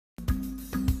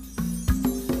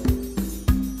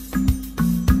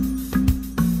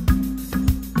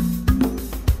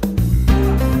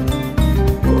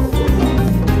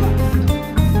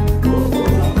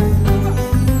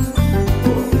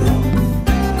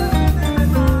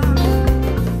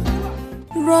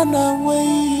run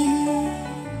away.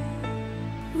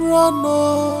 Run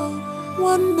on,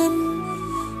 one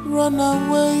them, run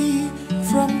away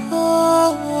from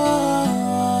her.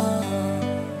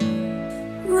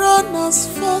 Run as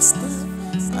fast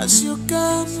as you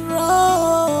can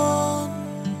run,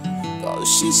 'cause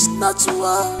she's not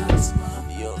what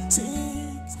you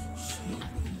think.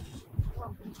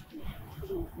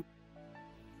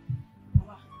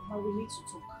 Mama, we need to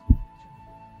talk.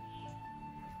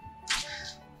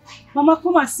 Mama,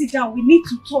 come and sit down. We need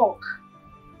to talk.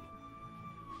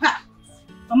 Ha!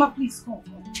 Mama, please come.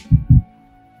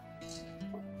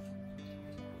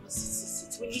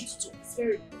 Sit. We need to talk. It's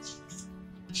very important.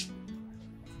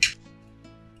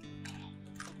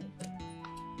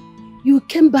 You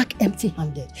came back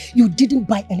empty-handed. You didn't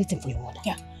buy anything for your mother.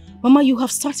 Yeah. Mama, you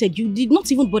have started. You did not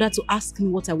even bother to ask me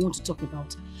what I want to talk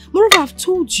about. Moreover, I've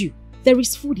told you there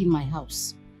is food in my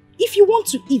house. If you want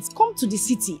to eat, come to the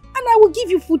city and I will give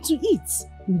you food to eat.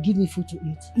 You will give me food to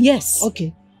eat? Yes.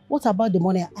 Okay. What about the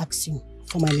money I asked you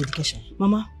for my medication?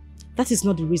 Mama, that is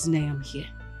not the reason I am here.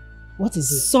 What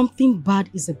is it? Something bad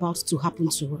is about to happen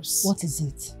to us. What is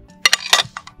it?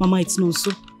 Mama, it's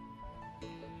Nonso.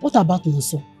 What about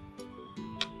Nonso?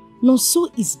 Nonso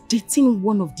is dating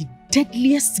one of the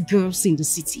deadliest girls in the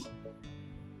city.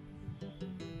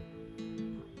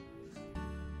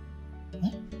 Huh?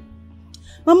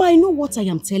 Mama, I know what I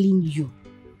am telling you.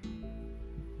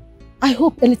 I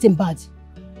hope anything bad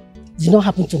did not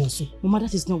happen to Nonso. Mama,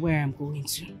 that is not where I am going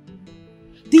to.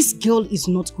 This girl is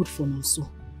not good for Nonso.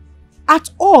 At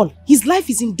all. His life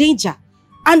is in danger.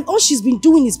 And all she's been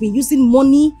doing is been using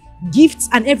money, gifts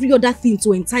and every other thing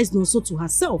to entice Nonso to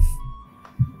herself.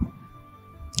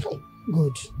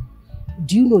 Good.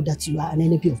 Do you know that you are an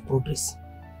enemy of progress?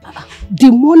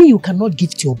 The money you cannot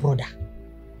give to your brother,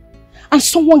 and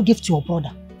someone gave to your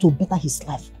brother to better his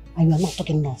life, and you are not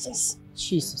talking nonsense.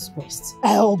 Jesus Christ.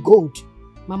 Oh, good.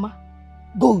 Mama.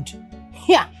 Good.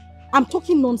 Here, I'm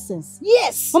talking nonsense.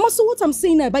 Yes. Mama, so what I'm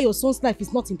saying about your son's life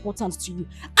is not important to you.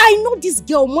 I know this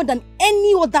girl more than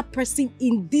any other person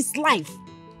in this life.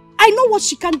 I know what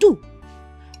she can do.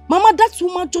 Mama, that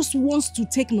woman just wants to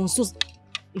take Nonso's...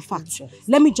 In fact,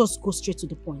 let me just go straight to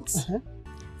the point.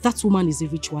 That woman is a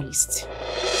ritualist.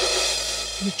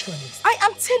 Ritualist? I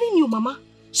am telling you, Mama.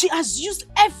 She has used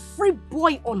every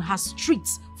boy on her street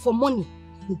for money.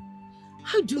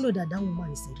 How do you know that that woman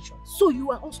is a ritualist? So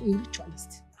you are also a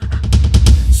ritualist.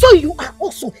 So you are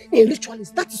also a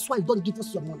ritualist. That is why you don't give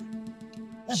us your money.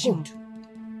 Good.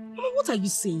 Mama, what are you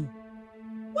saying?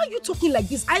 Why are you talking like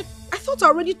this? I thought I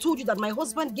already told you that my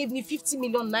husband gave me 50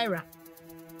 million naira.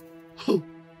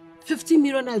 50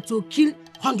 million naira to kill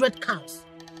 100 cows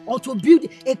or to build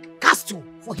a castle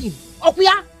for him.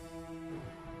 Okuya!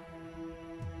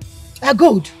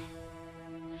 Good.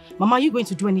 Mama, are you going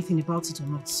to do anything about it or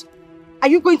not? Are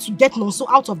you going to get Nonso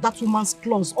out of that woman's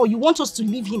claws, or you want us to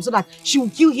leave him so that she will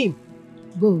kill him?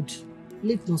 Good.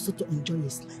 Leave Nonso to enjoy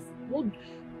his life. What?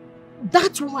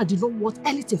 That woman did not want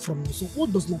anything from Nonso.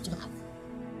 What does Nonso have?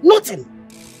 Nothing.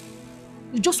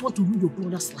 You just want to ruin your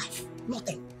brother's life.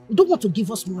 Nothing. You don't want to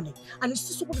give us money. And you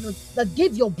see somebody that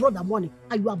gave your brother money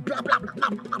and you are blah, blah, blah, blah,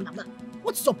 blah, blah, blah.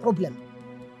 What is your problem?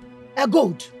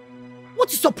 God,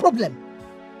 what is your problem?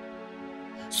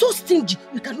 So stingy,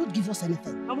 you cannot give us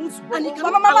anything. And you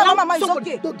cannot allow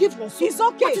somebody to give us. It's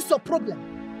okay. What is your problem?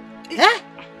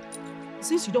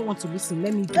 Since you don't want to listen,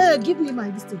 let me do give me my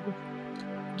this thing.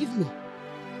 Give me.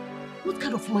 What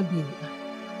kind of human being you are?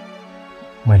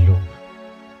 My love,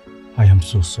 I am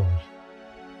so sorry.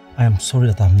 I am sorry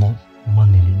that I'm not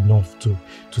man enough to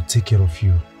take care of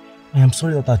you. I am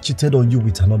sorry that I cheated on you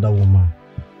with another woman.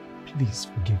 Please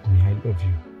forgive me. I love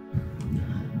you.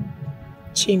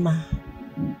 Chima.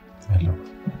 My love.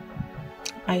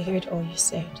 I heard all you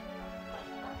said.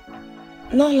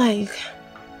 Not like...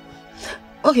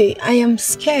 Okay, I am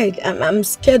scared. I'm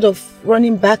scared of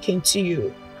running back into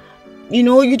you. You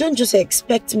know, you don't just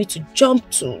expect me to jump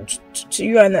to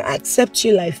you and accept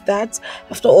you like that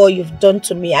after all you've done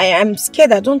to me. I am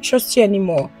scared. I don't trust you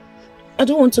anymore. I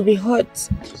don't want to be hurt.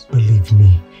 Believe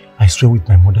me, I swear with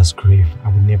my mother's grave, I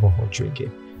will never hurt you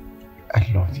again.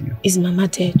 I love you. Is Mama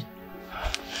dead?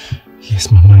 Yes,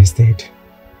 Mama is dead.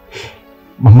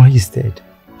 Mama is dead.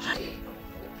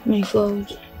 My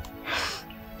God.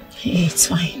 It's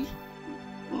fine.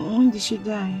 When did she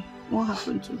die? What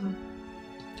happened to her?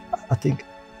 I think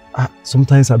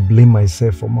sometimes I blame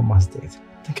myself for Mama's death.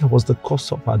 I think I was the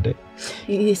cause of her death.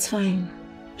 It's fine.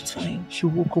 It's fine. She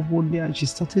woke up one day and she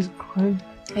started crying.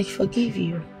 I forgive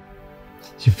you.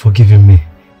 You've forgiven me?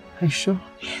 Are you sure?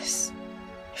 Yes.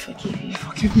 I forgive you.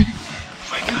 Forgive me. Oh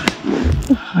my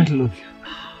God. I love you.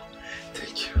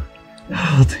 Thank you.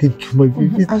 Oh, thank you, my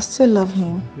baby. I still love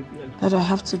him. But I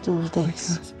have to do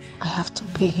this. I have to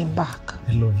pay him back.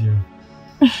 I love you.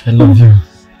 I love you.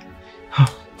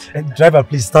 Driver,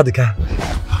 please start the car.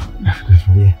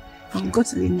 Yeah. I'll go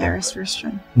to the nearest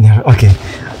restaurant. No, okay.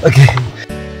 Okay.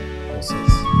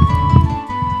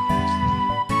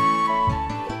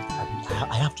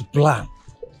 I have to plan.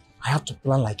 I have to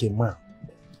plan like a man.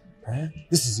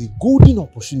 This is a golden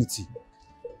opportunity.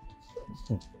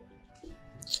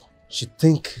 She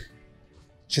think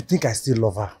I still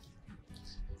love her.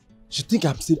 She think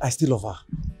I still love her.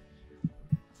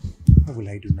 What will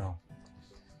I do now?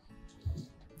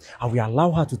 I will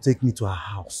allow her to take me to her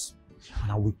house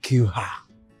and I will kill her.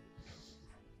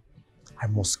 I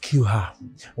must kill her.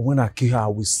 And when I kill her, I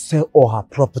will sell all her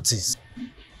properties.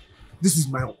 This is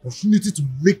my opportunity to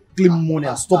make clean money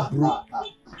and stop broke.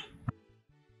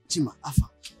 Chima, Afa,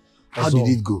 how did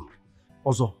it go?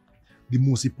 Also, the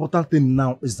most important thing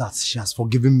now is that she has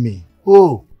forgiven me.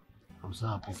 Oh, I'm so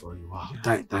happy for you. Wow,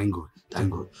 thank God,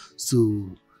 thank God.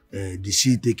 So, did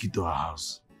she take you to her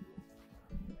house?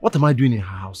 What am I doing in her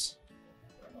house?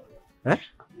 I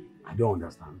don't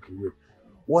understand. Okay, wait.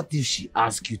 What if she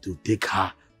asks you to take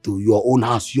her to your own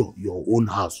house? Your own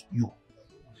house, you.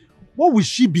 What will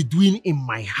she be doing in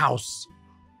my house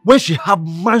when she have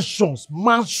mansions,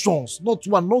 not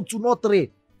one, not two, not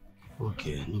three?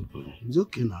 Okay, no problem. It's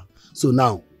okay now. So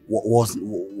now, what's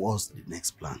the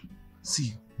next plan?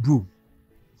 See, bro,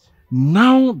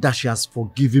 now that she has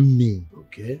forgiven me,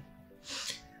 okay,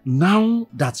 now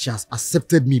that she has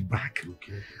accepted me back,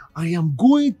 okay, I am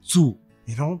going to,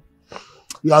 you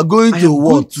are going to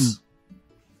what?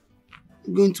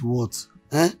 Going to what?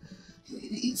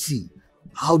 See,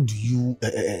 how do you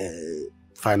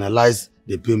finalize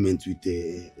the payment with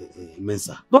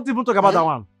Mensa? Don't even talk about that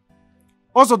one.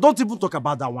 Also, don't even talk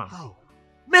about that one. How?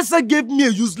 Mensa gave me a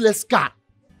useless car.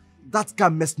 That car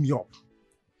messed me up.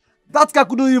 That car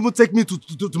couldn't even take me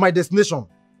to my destination.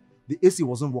 The AC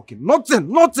wasn't working. Nothing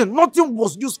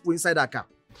was useful inside that car.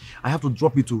 I have to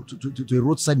drop it to a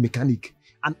roadside mechanic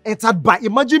and entered bike.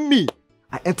 Imagine me.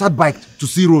 I entered bike to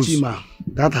see Rose. Chima,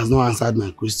 that has not answered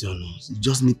my question. You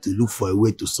just need to look for a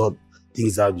way to sort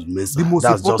things out with Mensa. The most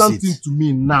important thing to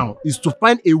me now is to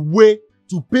find a way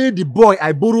to pay the boy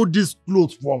I borrowed this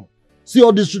clothes from. See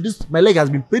all this, my leg has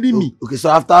been paying me. Okay, so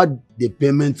after the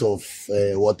payment of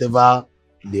whatever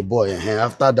the boy,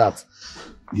 after that,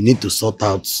 you need to sort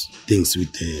out things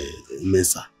with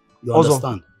Mensa. You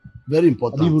understand? Very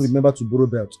important. I didn't even remember to borrow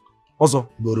belt. Also,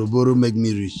 borrow make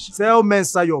me rich. Tell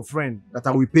Mensa your friend that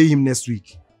I will pay him next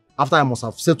week. After I must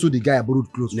have settled the guy I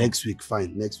borrowed clothes next week,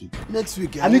 fine. Next week. Next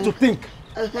week. I need to think.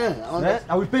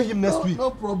 I will pay him next week. No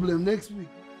problem. Next week.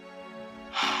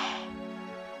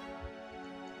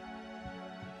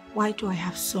 Why do I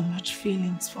have so much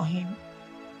feelings for him?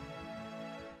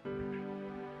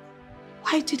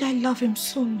 Why did I love him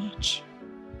so much?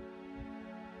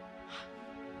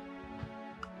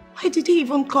 Why did he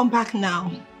even come back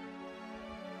now?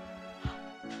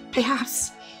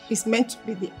 Perhaps he's meant to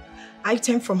be the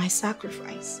item for my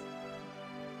sacrifice.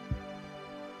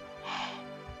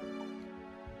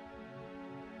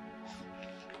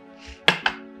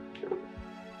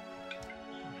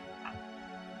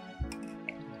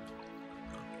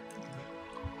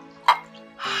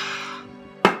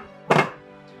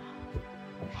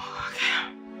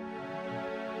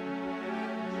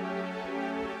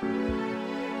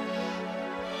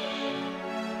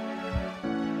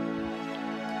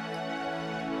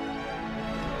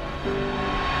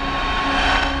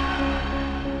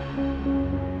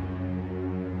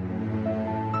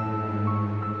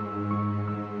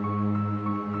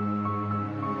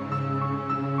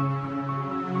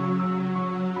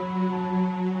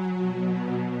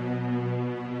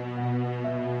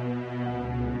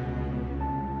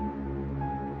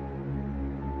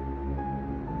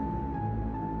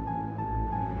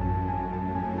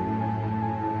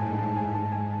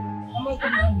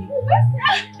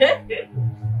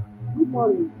 Good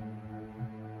morning.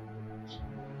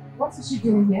 What is she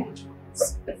doing here?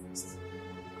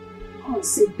 Come on,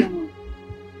 sit down.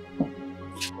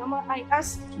 Mama, I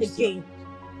asked again.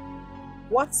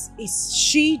 What is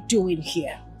she doing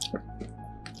here?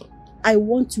 I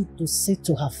want you to say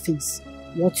to her face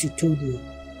what you told me.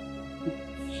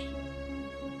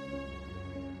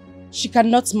 She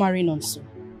cannot marry Nonso.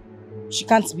 She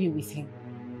can't be with him.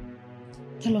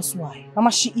 Tell us why.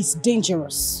 Mama, she is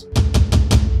dangerous.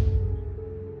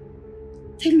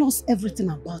 Tell us everything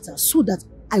about her so that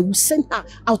I will send her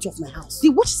out of my house.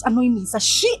 What is annoying me is that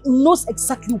she knows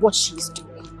exactly what she is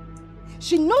doing.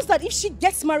 She knows that if she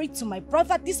gets married to my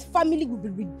brother, this family will be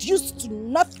reduced to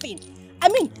nothing. I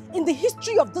mean, in the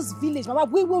history of this village, Mama,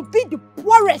 we will be the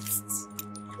poorest.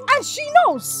 And she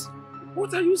knows.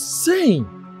 What are you saying?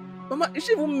 Mama, is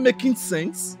she even making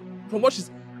sense from what she's...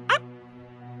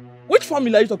 Which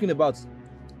family are you talking about?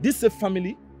 This safe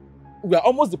family? We are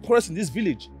almost the poorest in this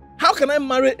village. How can I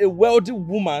marry a wealthy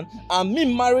woman and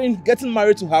me getting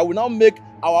married to her will now make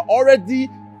our already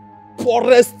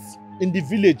poorest in the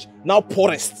village now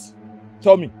poorest?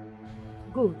 Tell me.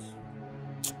 Good.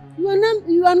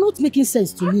 You are not making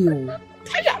sense to me. You are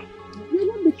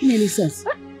not making any sense.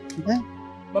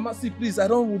 Mama, see, please,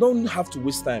 we don't have to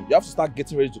waste time. You have to start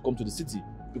getting ready to come to the city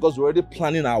because we're already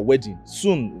planning our wedding.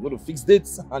 Soon, we're going to fix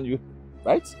dates and you...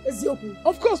 Right?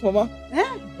 Of course, Mama.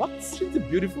 What? She's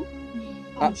beautiful.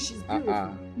 She's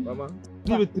beautiful. Mama,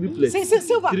 give it 3 plates.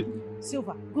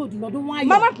 Silver. Good, no, don't worry.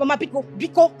 Mama,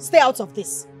 Biko, stay out of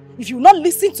this. If you not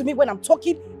listen to me when I'm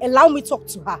talking, allow me talk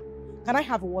to her. Can I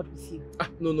have a word with you?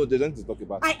 No, there's nothing to talk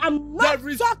about. I am not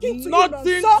talking to you.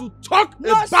 Nothing to talk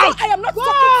about. I am not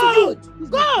talking to you.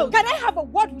 Go. Can I have a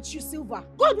word with you, Silver?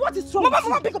 God, what is wrong?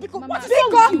 Mama, Biko. What is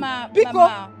wrong with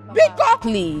you? Biko.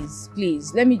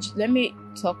 Please. Let me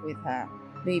talk with her.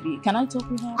 Baby, can I talk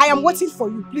with her? I am waiting for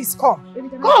you. Please come.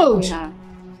 Go.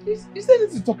 Is there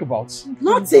anything to talk about?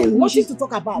 Nothing to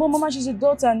talk about. Well, Mama, she's a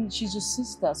daughter and she's your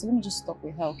sister, so let me just talk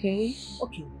with her, okay?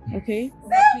 Okay?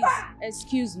 Please,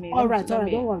 excuse me. All right,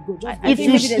 don't worry, go. I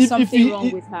think maybe there's something wrong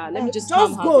with her. Let me just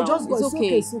calm her down. Just go.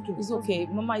 It's okay.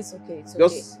 Mama, it's okay.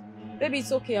 Baby,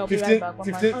 it's okay. I'll be right back.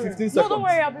 15 seconds. No, don't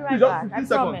worry. I'll be right back. I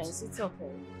promise. It's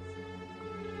okay.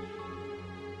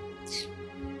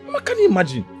 Mama, can you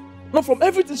imagine? No, from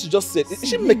everything she just said, is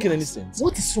she making any sense?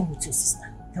 What is wrong with your sister?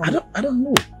 I don't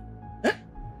know.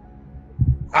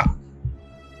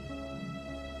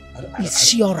 Is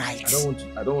she alright?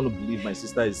 I don't want to believe my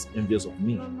sister is envious of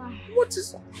me. Mama. What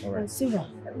is that? Alright, Silver.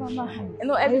 Mama.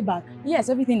 No, back. Yes,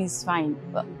 everything is fine.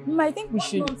 But Mama, I think we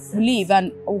should leave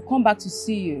and we'll come back to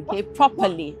see you, okay,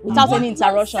 properly, without any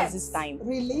interruptions this time.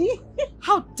 Really?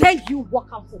 How dare you walk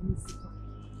out of me?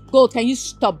 Gold, can you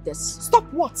stop this? Stop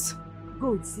what?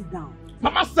 Good, sit down.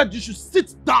 Mama said you should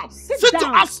sit down. Sit down.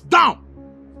 your ass down.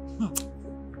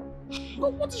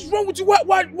 What is wrong with you?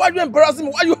 Why are you embarrassing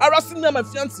me? Why are you harassing me and my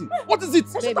fiancé? What is it?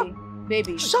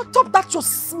 Baby. Shut up that your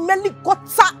smelly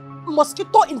gutter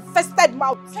mosquito infested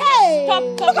mouth. Hey!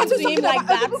 Stop talking to him like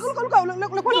that.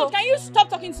 Look. Gold, can you stop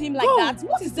talking to him like that?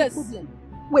 What is this?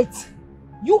 Wait.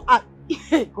 You are...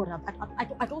 God,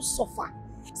 I don't suffer.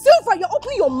 Silver, you're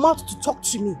opening your mouth to talk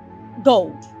to me.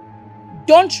 Gold,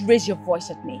 don't raise your voice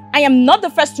at me. I am not the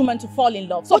first woman to fall in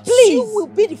love, so but please. You will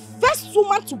be the first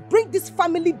woman to bring this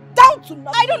family down to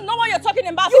nothing. I don't know what you're talking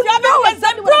about. You know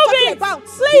exactly what I'm talking about.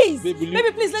 Please.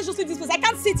 Baby, please, let's just leave this place. I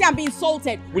can't sit here and be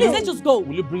insulted. Please, let's just go.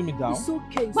 Will you bring me down? It's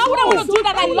okay. Why would I want to do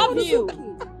that? I love you.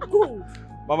 Go.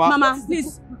 Mama,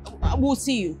 please. We'll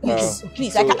see you.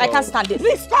 Please, I can't stand it.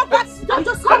 Please, stop that.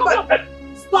 Just come on.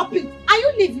 Stop it. Are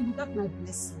you leaving without my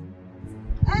blessing?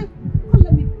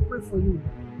 Let me pray for you.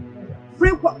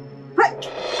 Pray what? Pray.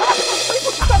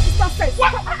 Stop first.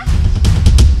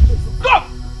 Stop!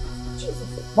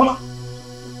 Jesus. Mama.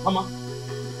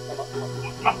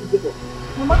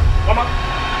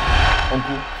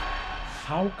 Uncle,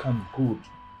 how can God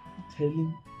be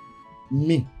telling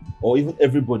me or even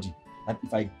everybody that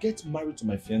if I get married to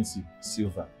my fiancée,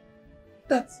 Silver,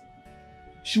 that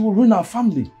she will ruin our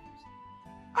family?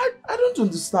 I don't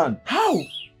understand. How?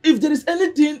 If there is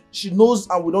anything she knows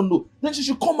and we don't know, then she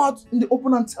should come out in the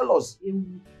open and tell us.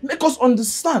 Make us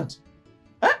understand.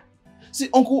 See,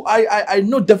 Uncle, I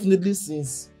know definitely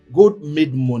since God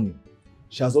made money,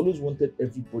 she has always wanted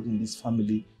everybody in this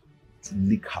family to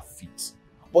lick her feet.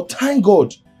 But thank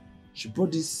God, she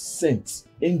brought this saint,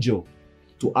 angel,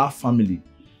 to our family.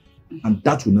 And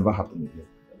that will never happen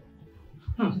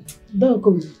again. Don't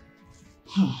go.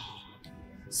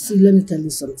 See, let me tell you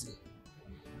something.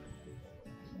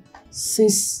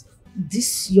 Since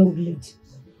this young lady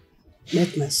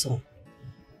met my son,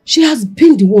 she has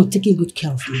been the one taking good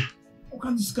care of me. Oh,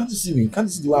 can't you see me? Can't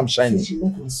you see the way I'm shining? Since she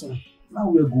met my son, now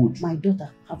we're good. My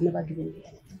daughter have never given me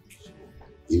anything.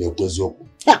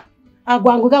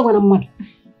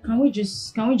 Can we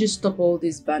just stop all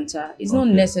this banter? It's not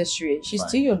necessary. She's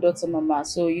still your daughter, Mama,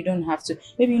 so you don't have to.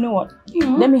 Maybe you know what?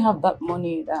 Let me have that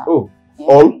money. All?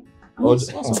 Yes,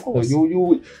 of course.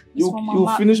 You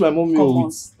finish my mommy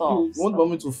with. Stop. You want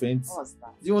mommy to faint? What's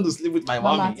that? Do you want to sleep with my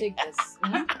Mama, mommy? take this. Do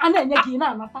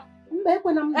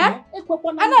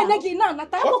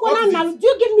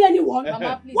you give me anyone?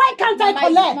 Mama, please. Why can't I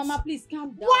collect? Mama, please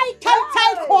calm down. Why can't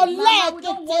I collect? Mama, we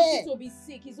don't want you to be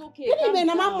sick. It's okay.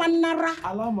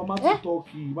 Allow Mama to talk.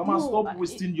 Mama, stop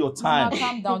wasting your time. Mama,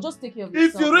 calm down. Just take care of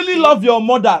yourself. If you really love your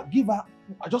mother, give her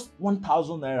Just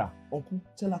 1,000 naira. Uncle,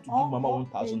 tell her to give Mama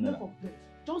 1,000 naira.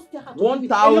 Just tell her to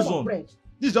 1,000.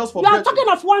 This is just for bread. You are talking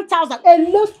of 1,000. A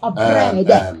loaf of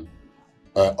bread.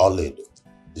 Olid,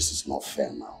 this is not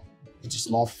fair now. It is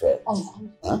not fair.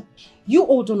 Huh? You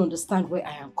all don't understand where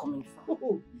I am coming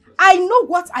from. I know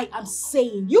what I am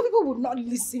saying. You people would not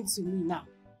listen to me now.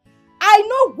 I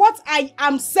know what I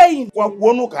am saying.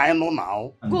 What I know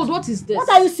now? God, what is this? What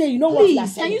are you saying? You know what you are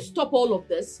saying? Can you stop all of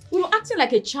this? You're acting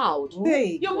like a child.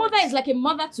 Hey, your mother is like a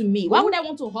mother to me. Why would I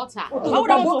want to hurt her? Why would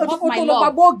I want to hurt my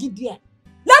love?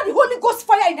 Let the Holy Ghost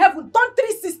fire in heaven turn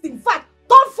 360. In fact,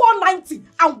 turn 490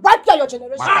 and wipe your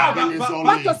generation.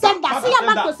 Back to sender. See ya,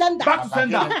 back to sender. Back to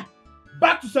sender.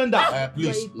 Back to sender.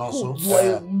 Please, not so.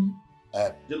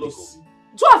 Jealousy.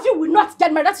 Two of you will not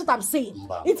get married. That's what I'm saying.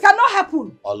 It cannot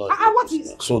happen. What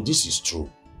is? So this is true.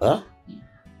 Huh?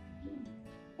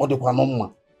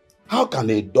 How can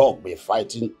a dog be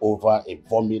fighting over a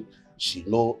vomit she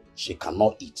knows she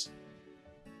cannot eat?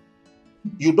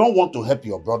 You don't want to help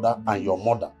your brother and your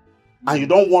mother, and you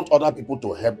don't want other people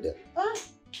to help them.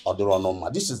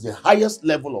 This is the highest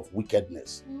level of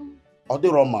wickedness.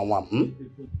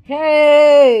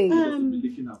 Hey!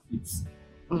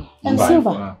 And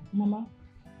Silver, Mama,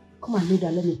 come and kneel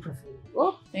down. Let me pray for you.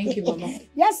 Oh, thank you, Mama.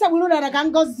 Yes, sir. We know that I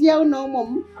can go see you no,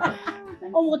 Mom.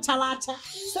 Oh, Chalacha.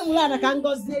 So we know that I can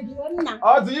go see you now.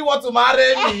 Oh, do you want to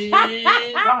marry me?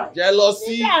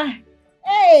 Jealousy. Yeah.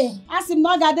 Hey, ask him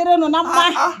not gathering no number.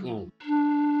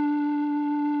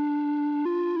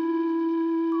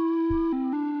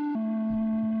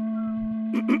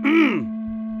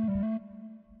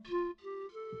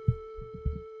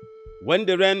 When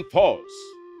the rain falls,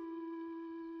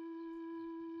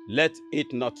 let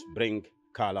it not bring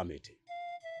calamity.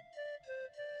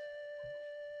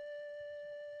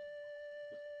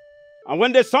 And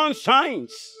when the sun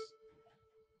shines,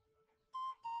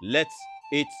 let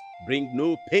it bring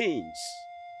no pains.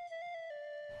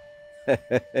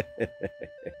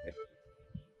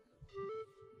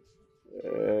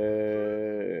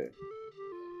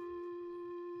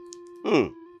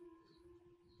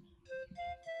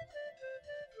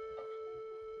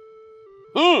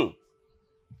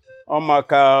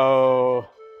 Omaka.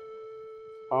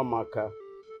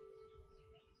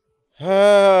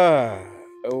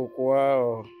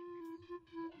 Wow.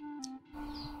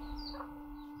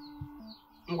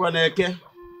 Ngwaneke.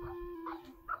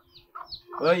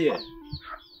 Oh yeah.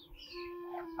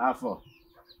 Afọ.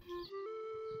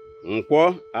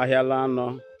 Nkwo ahịala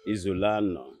anọ izula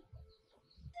anọ.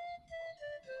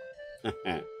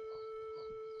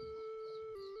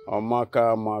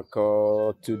 Omaka,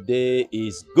 today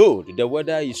is good. The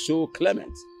weather is so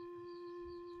clement.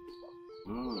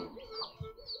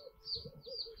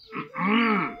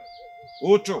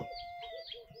 Ucho.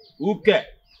 Uke.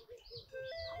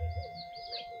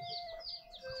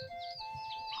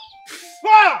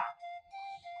 Fa!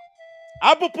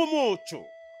 Abupumucho.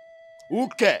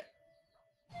 Uke.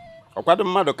 Okwado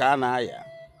mmadụ ka a na-aya.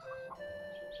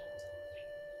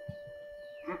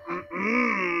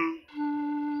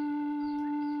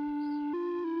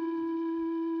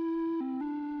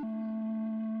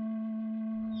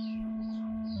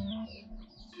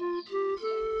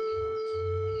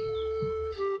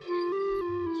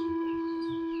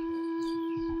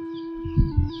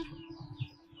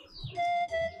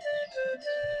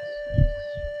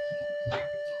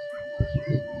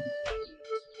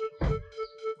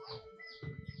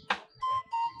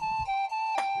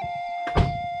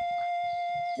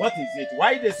 What is it?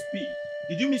 Why the speed?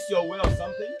 Did you miss your way or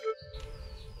something?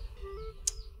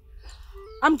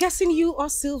 I'm guessing you are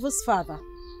Silver's father.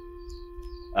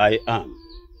 I am.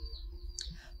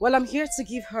 Well, I'm here to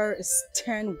give her a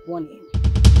stern warning.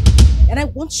 And I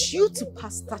want you to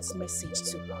pass that message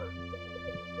to her.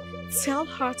 Tell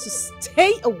her to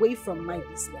stay away from my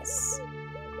business.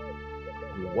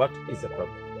 What is the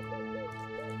problem?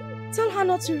 Tell her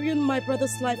not to ruin my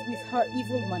brother's life with her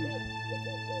evil money.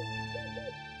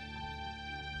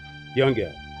 Young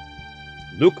girl,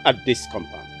 look at this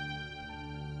compound.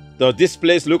 Does this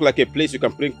place look like a place you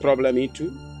can bring problem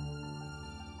into?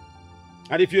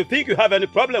 And if you think you have any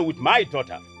problem with my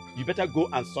daughter, you better go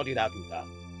and sort it out with her.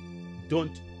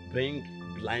 Don't bring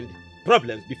blind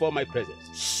problems before my presence.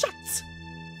 Shut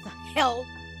the hell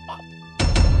up.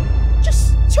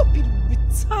 Just stupid,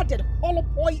 retarded, hollow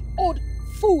boy, old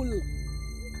fool.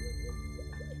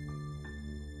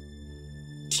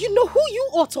 Do you know who you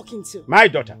are talking to? My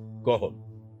daughter, go home.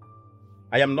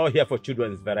 I am not here for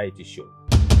children's variety show.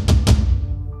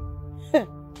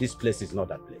 This place is not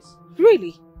that place.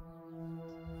 Really?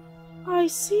 I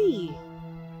see.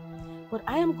 But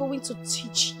I am going to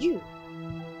teach you.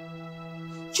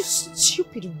 You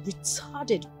stupid,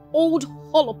 retarded, old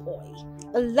hollow boy.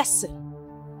 A lesson.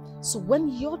 So when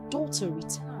your daughter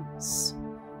returns,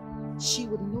 she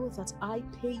would know that I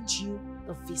paid you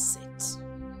a visit.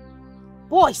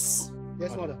 Boys!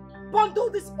 Yes, mother. Bundle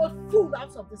this old fool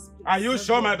out of this place. Are you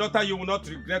sure, my daughter, you will not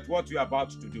regret what you are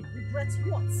about to do? Regret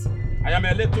what? I am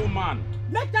a little man.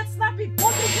 Make that snappy!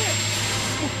 Bundle him!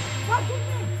 Bundle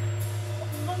him!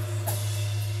 Nonsense!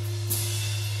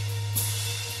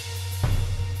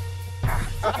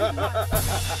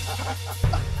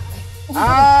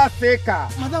 Africa.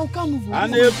 Madam, come move.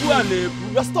 Anebu.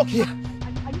 You're stuck here.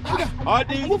 What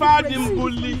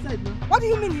do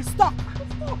you mean he's stuck?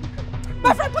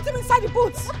 My friend put him inside the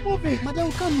boots. Move it.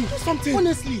 Madam, come move. Do something.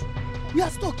 Honestly, we are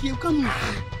stuck here. Come move.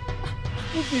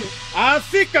 Move it.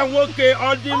 Africa woke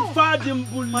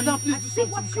bully. Madam, please do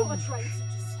something. What you are trying to do.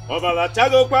 Obala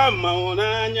chago kwa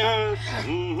maunanya.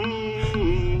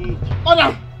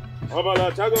 Madam.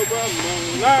 Obala chago kwa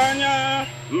maunanya.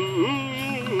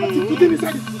 Put him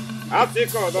inside the boots.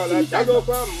 Africa obala chago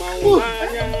kwa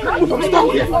maunanya.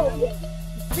 Stop here. You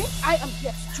think I am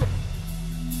here to joke?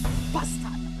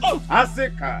 Bastard.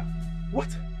 Africa.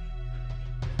 What?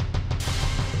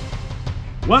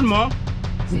 One more.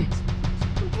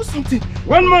 Do something.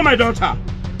 One more, my daughter.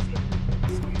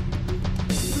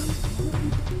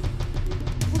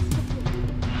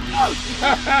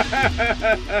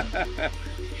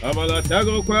 Abala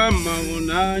tago kwa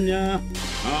maunanya.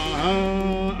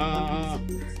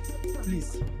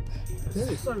 Please.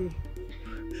 Sorry.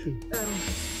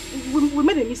 We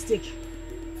made a mistake.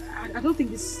 I don't think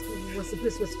this was the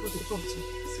place we're supposed to come to.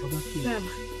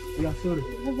 We are sorry.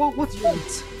 What do you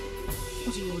want?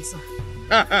 What do you want, sir?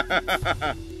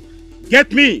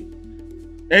 Get me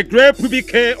a grey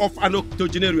pubic hair of an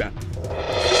octogenarian.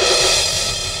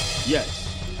 Yes.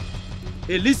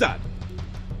 A lizard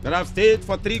that have stayed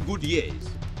for 3 good years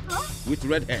with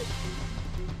red hair.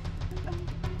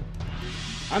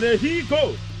 And a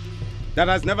he-goat that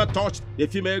has never touched a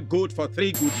female goat for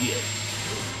 3 good years.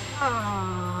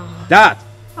 That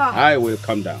I will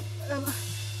come down. Sir,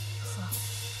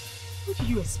 what do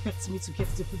you expect me to get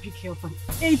the pubic hair of an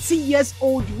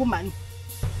 80-years-old woman?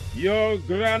 Your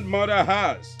grandmother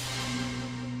has.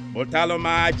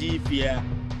 Botalomaji fear.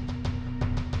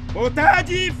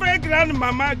 Botaji fe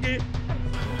grandmama ge.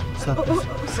 Sir,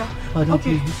 Sir. Madam,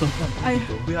 Okay. please do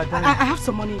something. We are dying. I have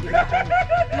some money in there.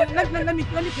 Let me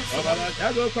get some.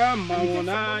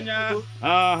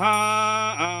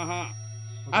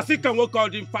 Asika wo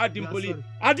called him Fadim Bully.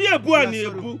 Adi ebu ani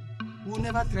ebu. We'll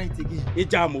never try it again.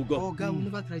 Ijamugo. Oh, God, we'll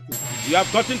never try it again. You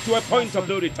have gotten to a point of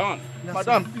no return.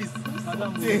 Madam, please.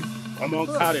 Madam, please. Come on,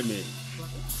 carry me.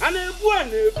 And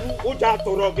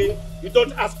you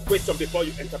don't ask questions before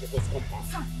you enter people's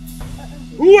compound.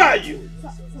 Who are you?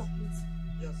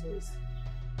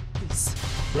 Please.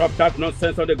 Drop that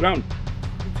nonsense on the ground.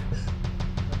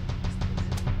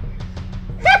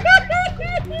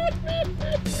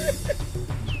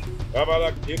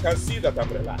 Babala, you can see that I'm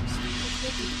relaxed.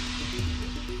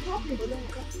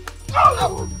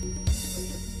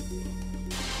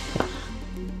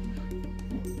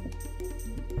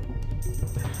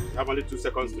 I have only 2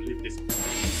 seconds to leave this.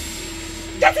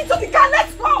 Get into the car,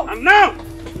 let's go! And now!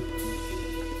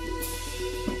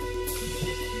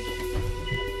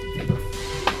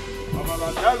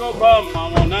 Babala, tago kwa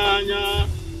mamonanya.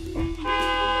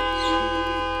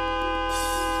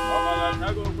 Babala,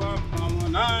 tago kwa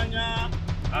mamonanya.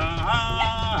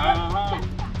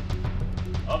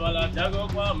 Babala, tago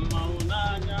kwa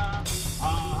mamonanya.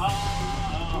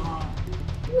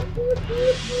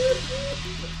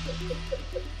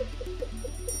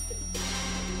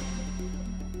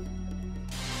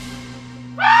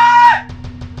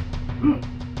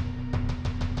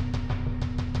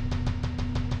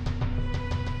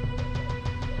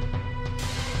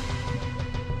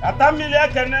 Atamili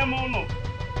akene mono.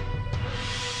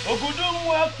 Ogudu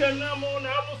mu akene mono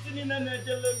amusini na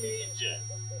nejele mi ije.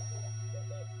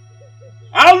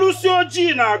 Alusi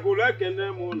oji na agulu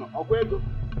akene mono. Okwego.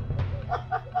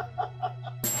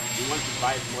 You want to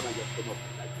buy more than your stomach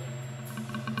like that.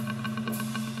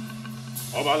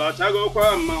 Obala chago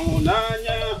kwa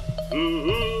maunanya.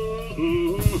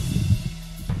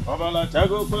 Obala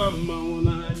chago kwa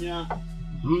maunanya.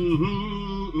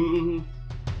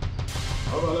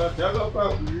 Obala chago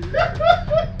kwa.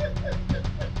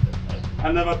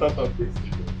 I never thought of this.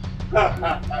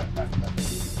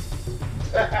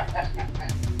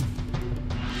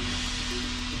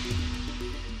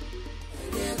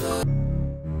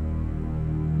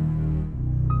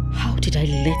 How did I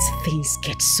let things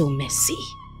get so messy?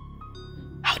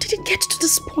 How did it get to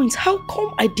this point, how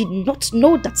come I did not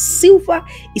know that Silver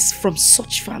is from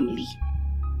such family?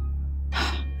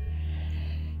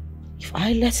 If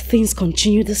I let things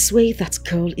continue this way, that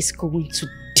girl is going to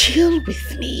deal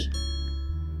with me.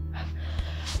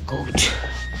 God,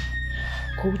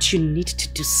 you need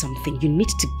to do something. You need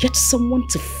to get someone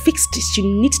to fix this. You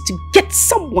need to get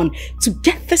someone to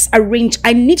get this arranged.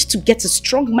 I need to get a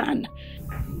strong man.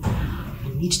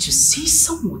 I need to see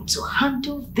someone to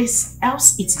handle this,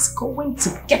 else it is going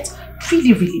to get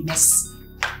really, really messy.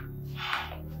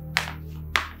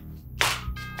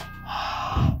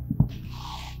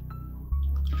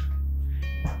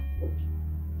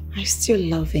 I still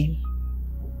love him.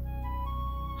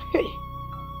 Hey.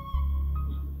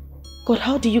 God,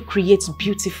 how do you create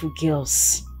beautiful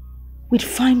girls with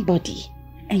fine body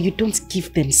and you don't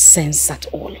give them sense at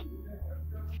all?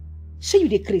 Show you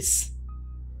the Chris.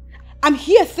 I'm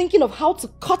here thinking of how to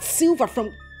cut Silver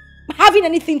from having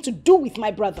anything to do with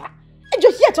my brother. And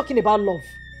you're here talking about love.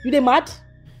 You they mad?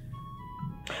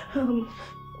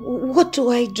 What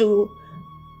do I do?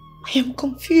 I am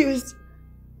confused.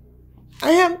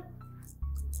 I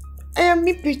am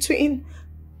in between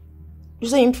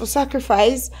using him for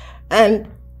sacrifice and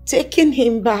taking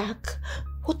him back.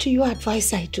 What do you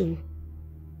advise I do?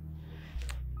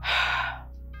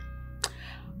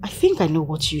 I think I know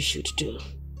what you should do.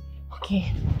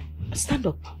 Okay. Stand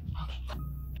up. Okay.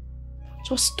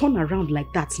 Just turn around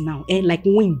like that now, like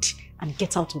wind, and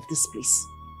get out of this place.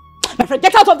 My friend,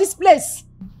 get out of this place!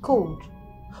 Cold.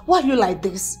 Why are you like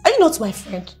this? Are you not my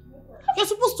friend? You're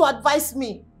supposed to advise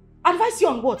me. Advise you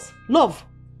on what? Love.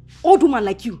 Old woman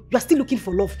like you are still looking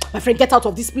for love. My friend, get out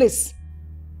of this place.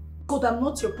 God, I'm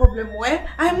not your problem, eh?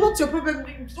 I am not your problem.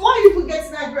 Why are you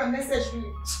forgetting Nigerian message me?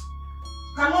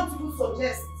 Cannot even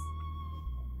suggest.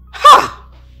 Ha!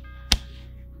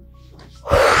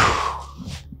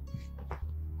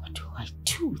 What do I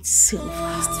do with Silver?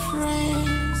 Best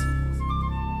friends,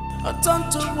 I turn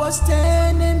to worst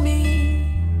enemy.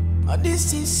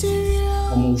 This is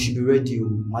serious. We should be ready.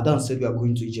 Madam said we are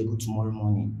going to Ijebu tomorrow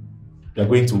morning. You are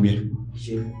going to where?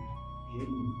 Ijebu.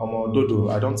 Dodo,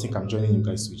 I don't think I'm joining you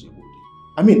guys to Ijebu.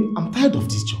 I mean, I'm tired of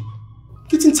this job.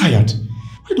 Getting tired.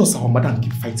 Why does our madam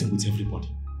keep fighting with everybody?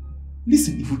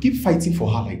 Listen, if we keep fighting for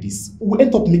her like this, we'll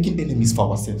end up making enemies for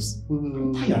ourselves.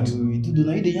 I'm tired. Dodo,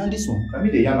 now you the yarn this one. I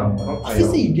mean the yarn, I'm not tired. I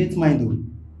say you get mine though.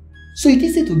 So it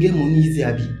is said to get money easy,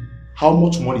 Abi. How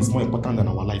much money is more important than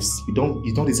our lives? You don't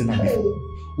listen that before.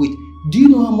 Wait, do you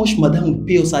know how much madam will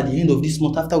pay us at the end of this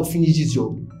month after we finish this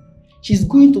job? She's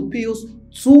going to pay us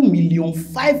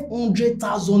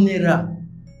 2,500,000 naira.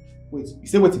 Wait, you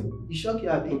say what? You shock you,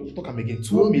 Abi. You talk again.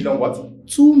 2 million what?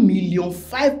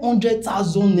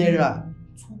 2,500,000 naira.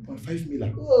 2.5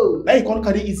 million. Oh. Now you can't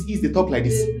carry ease the talk like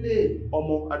this. Play.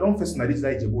 I don't face on this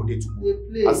like Jebo day to go.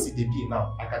 As the be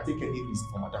now, I can take any risk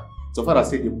for madam. So far I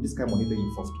said this kind of money they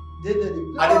involved. Go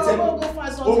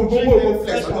find something. Go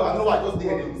flex. I know I just did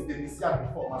the mistake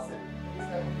before myself.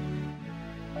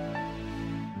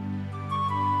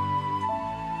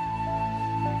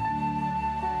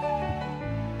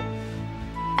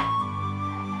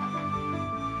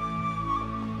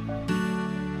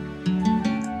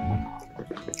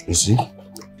 You see,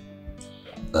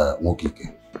 Mokike,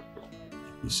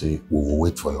 you see, we will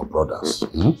wait for your brothers.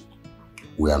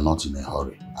 We are not in a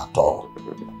hurry at all.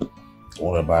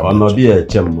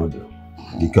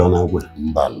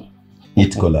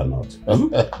 Eat cola nut.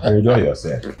 Enjoy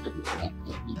yourself.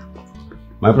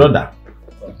 My brother,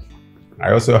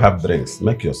 I also have drinks.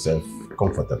 Make yourself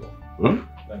comfortable. Thank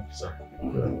you, sir.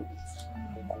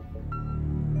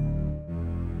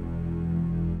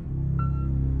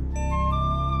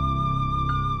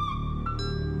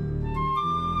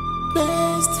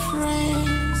 Best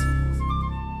friends,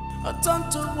 I turn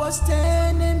to worst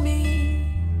enemy.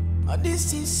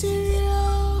 This is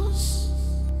serious.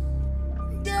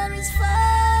 There is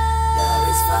fire. There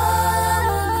is fire.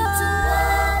 We need to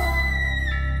war.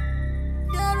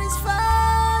 There is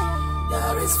fire.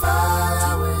 There is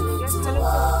fire. We need to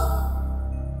war.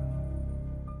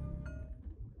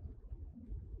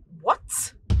 What?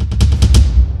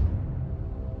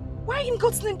 Why in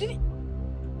God's name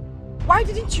why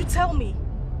didn't you tell me?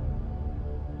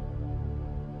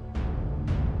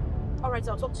 Alright,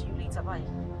 I'll talk to you later. Bye.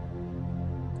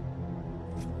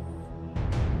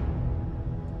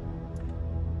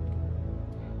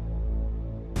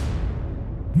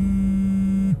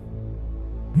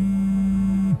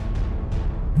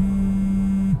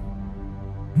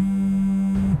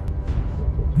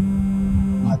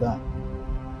 Madam.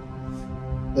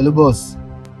 Hello, boss.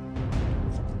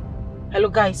 Hello,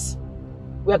 guys.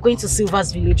 We are going to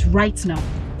Silver's village right now.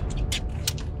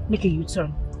 Make a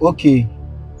U-turn. Okay.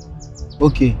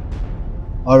 Okay.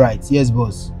 Alright, yes,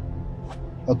 boss.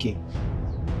 Okay.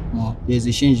 There's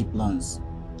a change in plans.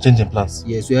 Change in plans?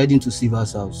 Yes, we're heading to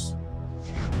Silver's house.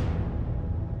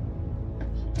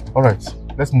 Alright,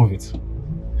 let's move it.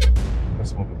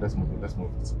 Let's move it.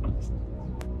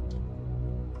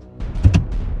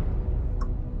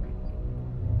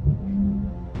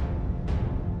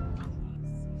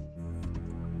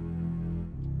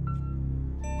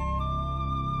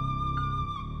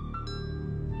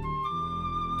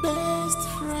 Best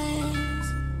friends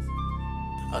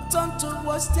are turned to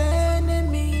worst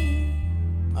enemy.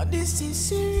 This is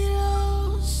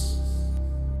serious.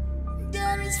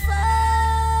 There is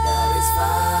fire. There is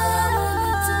fire.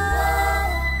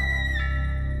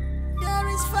 There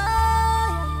is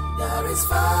fire. There is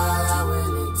fire. We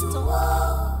need to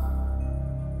war.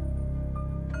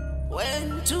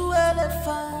 When two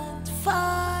elephants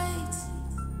fight,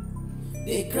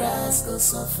 the grass goes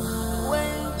suffer.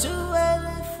 When two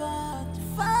elephants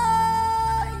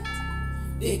fight,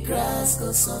 the grass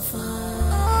goes suffer.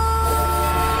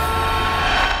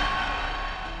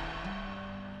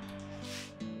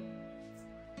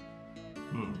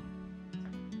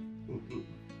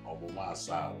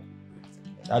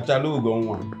 Achalugo,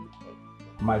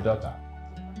 my daughter.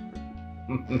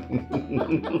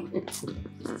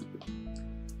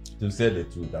 To say the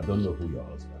truth, I don't know who your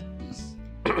husband is.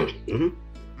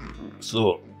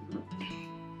 So,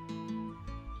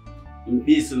 in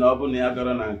peace, no one ever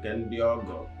and can be all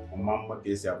go. Mamma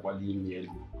is a poly.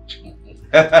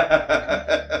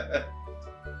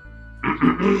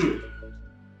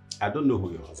 I don't know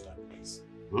who your husband is.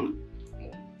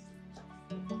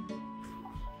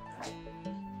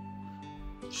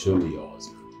 Show me your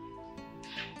husband.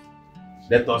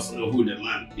 Let us know who the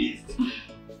man is.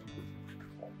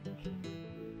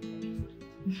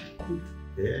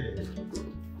 Yeah.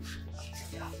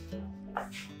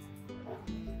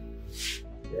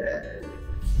 Yeah.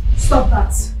 Stop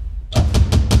that.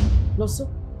 Loso,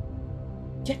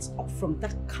 get up from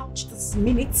that couch this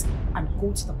minute and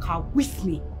go to the car with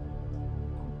me.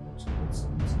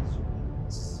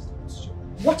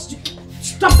 What did you...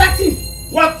 Stop that thing!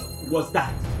 What was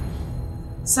that?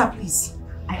 Sir, please.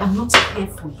 I am not here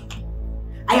for you.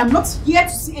 I am not here to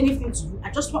see anything to you. I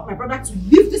just want my brother to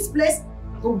leave this place.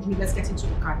 Go with me. Let's get into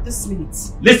the car this minute.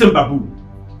 Listen, Babu.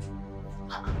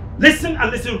 Listen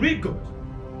and listen real good.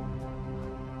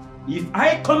 If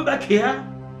I come back here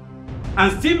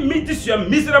and still meet this your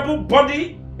miserable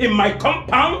body in my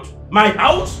compound, my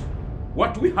house,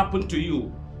 what will happen to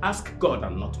you? Ask God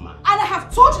and not man. And I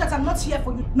have told you that I'm not here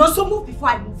for you. No, so move before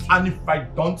I move. And if I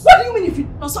don't... What do you mean if you...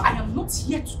 No, so I am not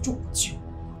here to joke with you.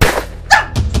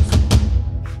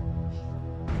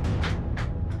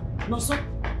 No, so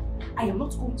I am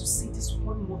not going to say this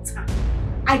one more time.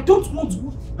 I don't want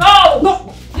to... Go!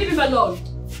 No! Leave him alone.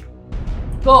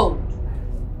 Go.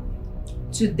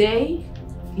 Today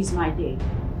is my day,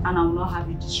 and I will not have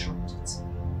you disrupt it.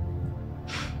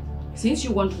 Since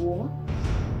you want war,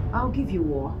 I'll give you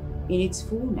war in its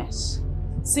fullness.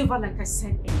 Silver, like I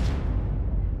said earlier,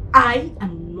 I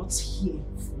am not here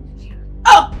for you.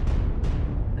 Oh!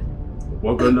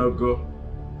 We're gonna go.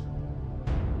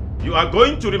 You are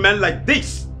going to remain like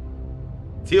this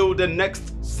till the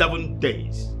next 7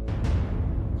 days.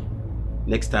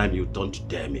 Next time you don't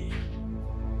dare me.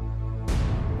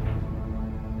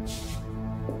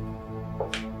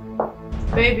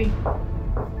 Baby,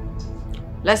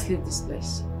 let's leave this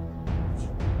place.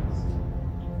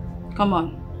 Come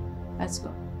on, let's go.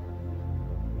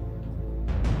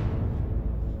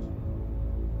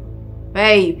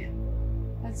 Babe,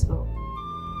 let's go.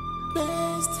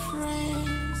 Best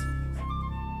friends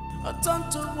are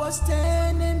turned to worst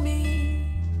enemy.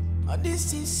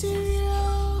 This is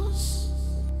serious.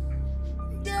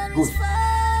 There is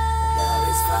fire. There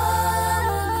is fire.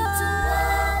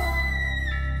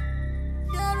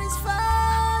 There is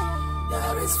fire.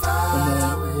 There is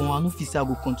fire. I don't feel say I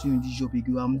go continue this job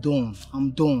again. I'm done.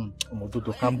 Oh,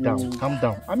 Dodo, calm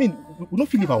down. I mean, we don't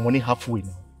feel leave our money halfway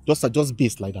now. Just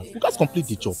base like that. We guys complete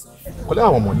the job. Collect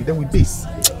our money, then we base.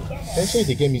 Then say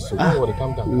they get me so. Don't worry,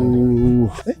 calm down.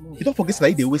 You don't forget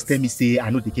that they always tell me say I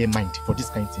know they get mind for this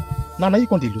kind of thing. Now you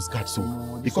can't lose guard so.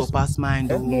 Because pass mind.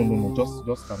 No.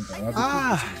 Just calm down.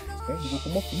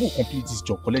 We'll complete this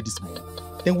job, collect this money.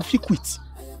 Then we'll feel quit.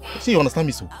 See, you understand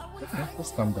me so?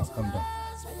 Just calm down. Sorry.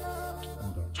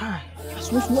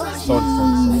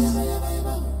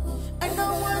 I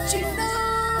know what you know.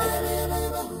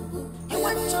 You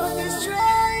want to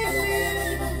destroy me.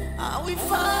 I will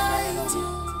fight you.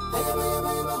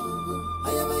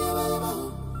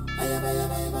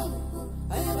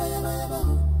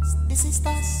 The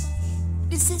sisters,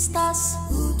 the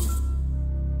sisterhood.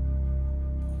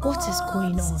 What is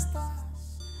going on?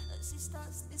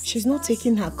 She's not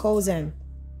taking her calls and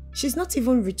she's not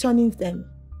even returning them.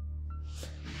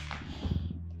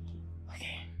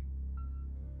 Okay.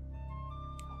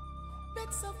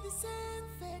 Birds of the same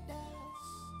feathers,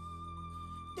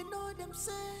 they know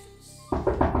themselves.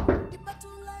 The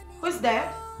battle line is Who's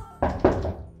there?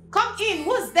 Come in,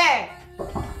 who's there?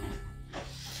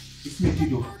 It's me,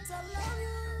 Kido.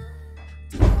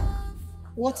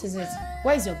 What is it?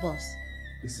 Where is your boss?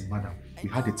 Listen, madam, we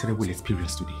had a terrible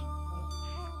experience today.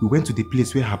 We went to the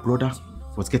place where her brother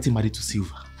was getting married to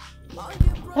Silva.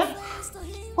 Huh?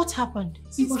 What happened?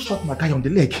 Silva shot my guy on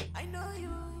the leg.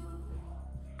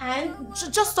 And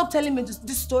just stop telling me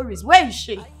these stories. Where is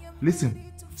she?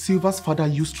 Listen, Silva's father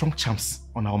used strong charms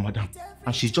on our madam,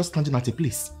 and she's just standing at a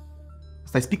place.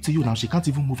 As I speak to you now, she can't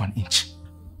even move an inch.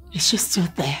 Is she still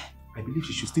there? I believe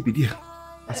she should still be there.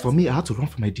 As for me, I had to run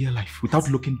for my dear life without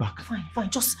looking back. Fine, fine.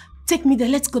 Just take me there.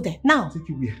 Let's go there. Now. Take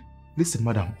you where? Listen,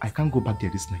 madam, I can't go back there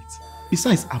this night.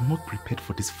 Besides, I'm not prepared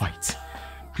for this fight.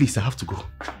 Please, I have to go.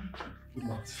 Good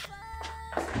night.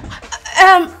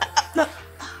 No.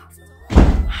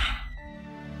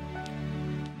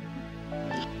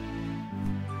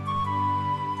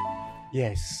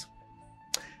 Yes.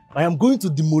 I am going to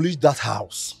demolish that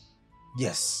house.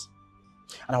 Yes.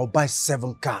 And I will buy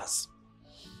 7 cars.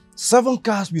 7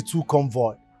 cars with 2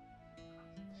 convoy.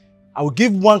 I will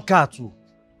give 1 car to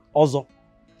Ozo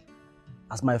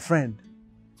as my friend.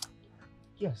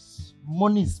 Yes,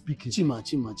 money is speaking. Chima.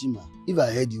 If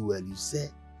I heard you well, you said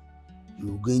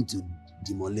you were going to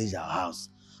demolish our house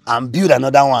and build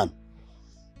another one.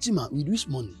 Chima, with which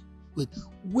money? Wait,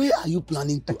 where are you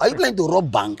planning to? Are you planning to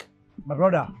rob bank? My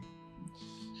brother.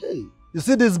 Hey. You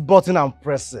see this button I'm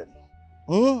pressing?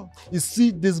 You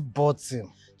see this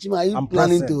button? Chima, are you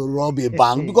planning to rob a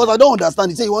bank? Because I don't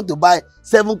understand. You say you want to buy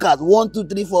 7 cars. 1, 2,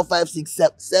 3, 4, 5, 6,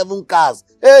 7 cars.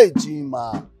 Hey,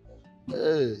 Chima.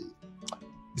 Hey.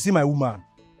 You see my woman?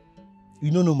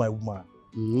 You don't know my woman.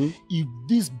 If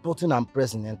this button I'm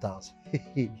pressing enters.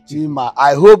 Chima,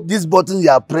 I hope this button you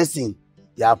are pressing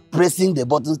the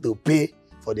buttons to pay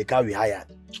for the car we hired.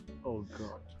 Oh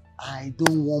God. I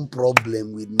don't want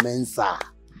problem with Mensa.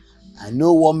 I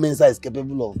know what Mensa is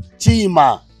capable of.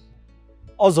 Chima.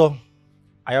 Also,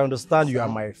 I understand you are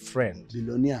my friend.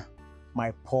 Billionaire.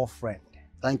 My poor friend.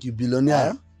 Thank you,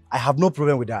 billionaire. I have no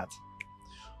problem with that.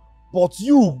 But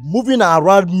you moving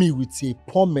around me with a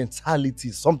poor mentality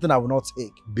is something I will not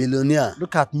take. Billionaire.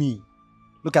 Look at me.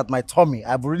 Look at my tummy.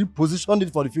 I've already positioned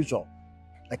it for the future.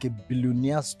 Like a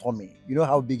billionaire's tummy. You know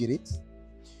how big it is?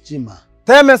 Chima.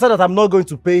 Tell Mensa that I'm not going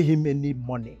to pay him any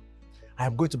money. I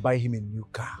am going to buy him a new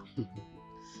car.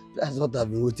 That's what I've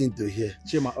been waiting to hear.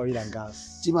 Chima Oil and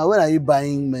Gas. Chima, when are you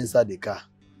buying Mensa the car?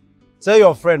 Tell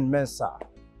your friend Mensa.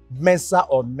 Mensa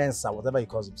or Mensa, whatever he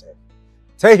calls himself.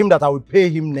 Tell him that I will pay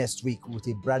him next week with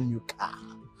a brand new car.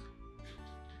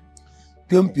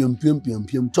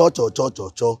 Pium.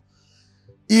 Cho.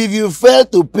 If you fail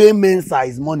to pay Mensa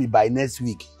his money by next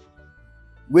week,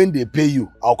 when they pay you,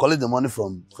 I'll collect the money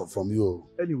from you.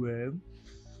 Anyway.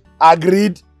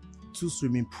 Agreed? 2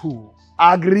 swimming pool.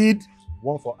 Agreed?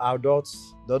 1 for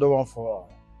adults, the other 1 for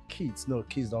kids. No,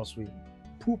 kids don't swim.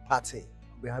 Pool party.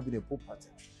 We're having a pool party.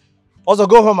 Also,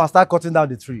 go home and start cutting down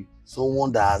the tree.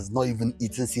 Someone that has not even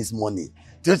eaten since morning.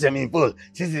 Do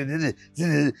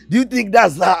you think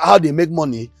that's how they make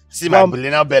money? See my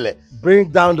billionaire belly.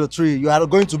 Bring down the tree. You are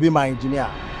going to be my engineer.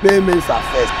 Payments are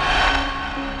first.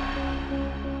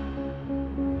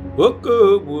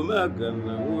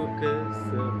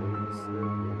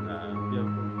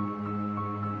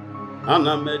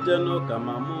 Ana mejeno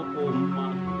kama moko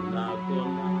mmadụ na-agọ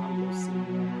n'alụsị.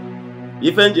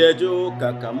 Ife njeje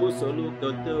ụka ka mụ solu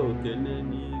tote okene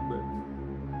n'igwe.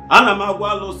 Ana m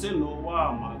agwa alụsị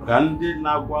n'ụwa maka ndị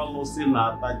na-agwa alụsị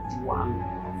na-ataju anụ.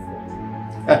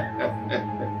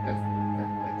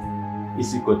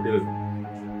 Isi kote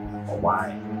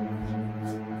ọgbanyị.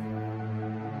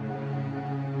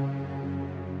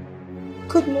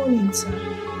 Good morning, sir.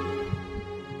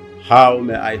 How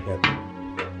may I help you?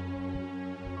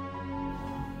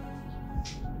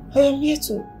 I am here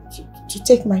to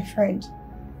take my friend.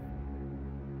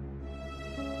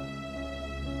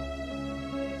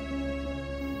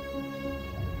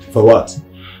 For what?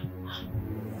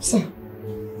 Sir,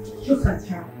 look at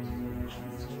her.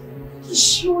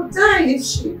 She will die if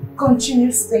she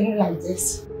continues staying like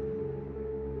this.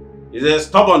 It's a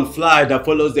stubborn fly that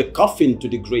follows the coffin to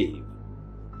the grave.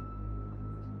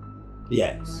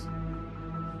 Yes.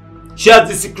 She has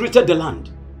desecrated the land.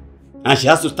 And she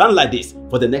has to stand like this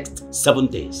for the next 7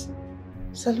 days.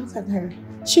 So look at her.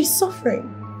 She's suffering.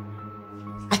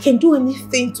 I can do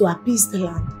anything to appease the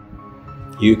land.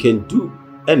 You can do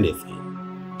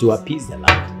anything to appease the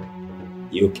land.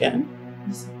 You can?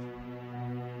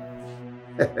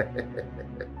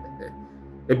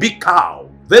 A big cow,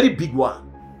 very big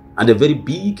one, and a very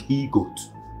big he-goat.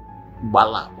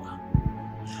 Balaba.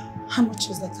 How much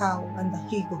is the cow and the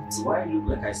he-goat? Do I look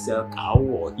like I sell cow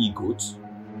or he-goat?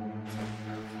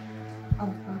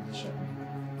 Sure.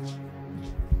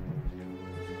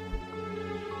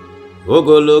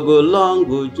 Ogologo long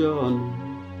John.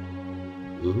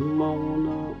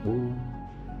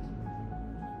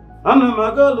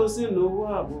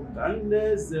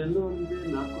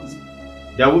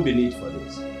 There will be need for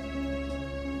this.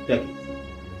 Take it.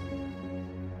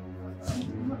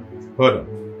 Hold on.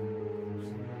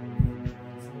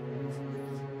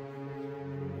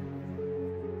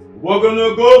 We're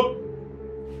gonna go.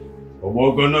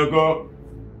 We're gonna go.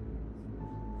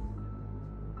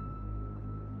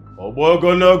 We're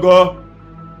gonna go.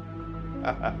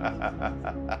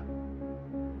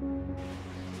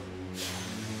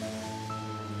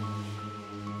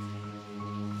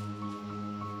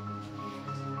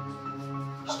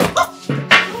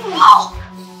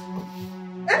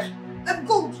 I'm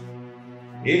good.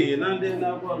 Hey, Nande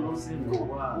na go no say no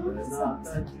wa.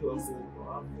 Thank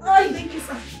you,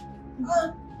 sir.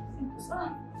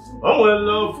 Oh,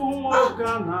 well, fun wa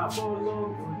kana bolo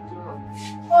gojo.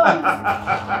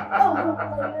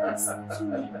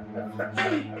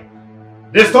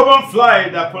 The stubborn fly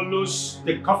that follows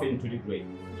the coffin to the grave.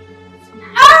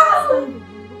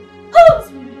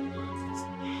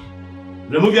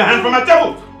 Remove your hand from my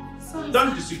table. Sorry,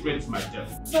 Don't desecrate my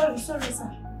table. Sorry, sir.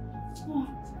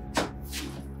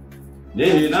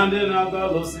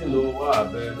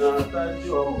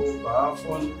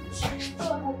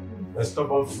 The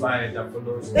stubborn fly that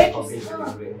follows the coffin to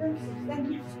the grave. Thank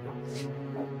you.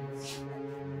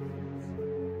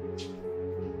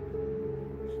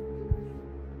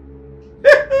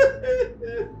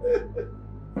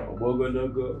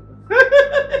 Obogonogo.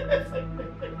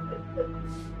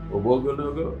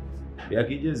 Obogonogo.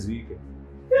 Yakije zwike.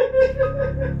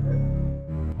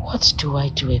 What do I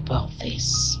do about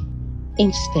this?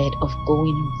 Instead of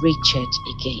going Richard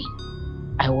again,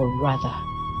 I would rather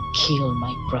kill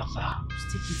my brother.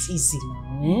 Just take it easy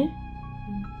now, eh?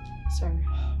 Sorry.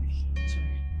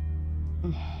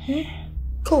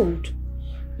 Cold.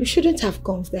 You shouldn't have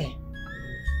gone there.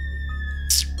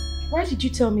 Why did you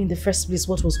tell me in the first place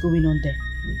what was going on there?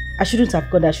 I shouldn't have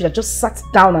gone there. I should have just sat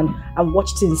down and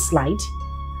watched things slide.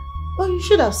 Well, you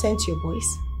should have sent your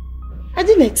boys. I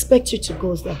didn't expect you to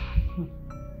go there.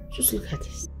 Just look at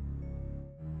this.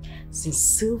 Since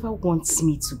Silva wants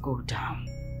me to go down,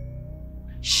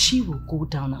 she will go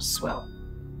down as well.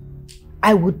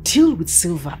 I will deal with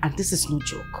Silva, and this is no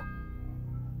joke.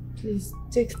 Please,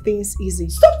 take things easy.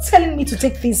 Stop telling me to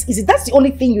take things easy. That's the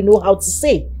only thing you know how to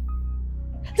say.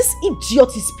 This idiot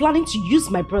is planning to use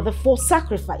my brother for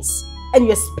sacrifice, and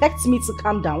you expect me to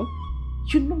calm down?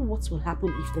 You know what will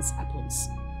happen if this happens.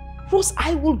 Rose,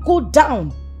 I will go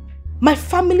down. My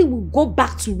family will go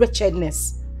back to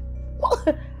wretchedness.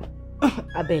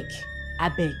 I beg.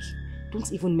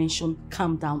 Don't even mention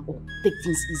calm down or take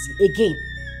things easy again.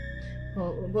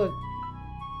 Oh, but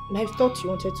I thought you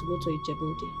wanted to go to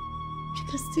Ijebode. You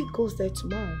can still go there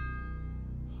tomorrow.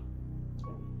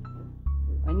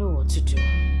 I know what to do.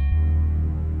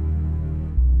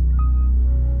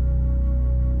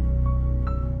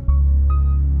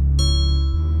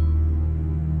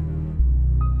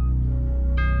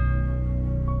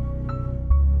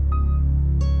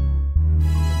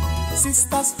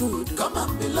 Sisters food, come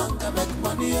and belong and make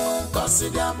money,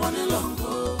 consider money long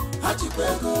go.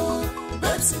 Hachipego,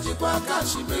 Bepsi Jikwa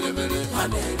Kashi, Miri,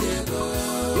 Hanego.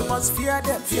 You must fear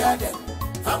them.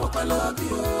 I love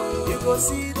you. You go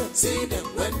see them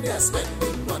when they're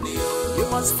spending money. You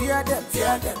must fear them.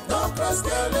 Don't cross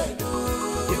their lane.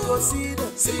 You go see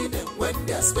them when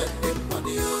they're spending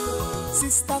money.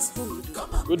 Sisters food,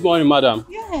 come on. Good morning, madam.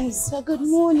 Yes, good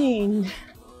morning.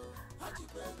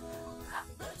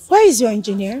 Where is your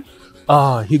engineer?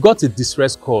 He got a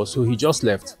distress call, so he just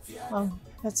left. Oh,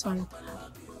 that's fine.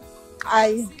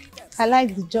 I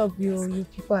like the job you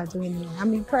people are doing here.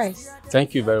 I'm impressed.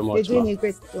 Thank you very much. You're doing a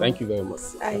great job. Thank you very much.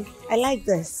 I like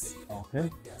this. Okay.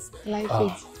 I like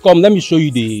it. Come, let me show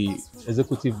you the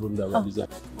executive room that we're using.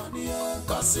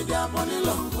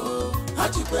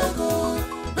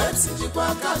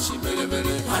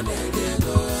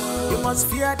 You must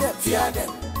fear them.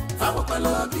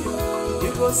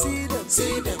 You go see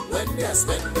them when they're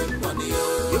spending money.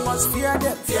 You must fear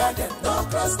them. Don't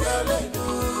cross their lane.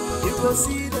 You go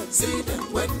see them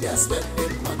when they're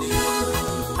spending money.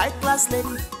 high class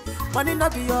lady. Money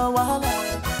not be your wallet.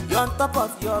 You're on top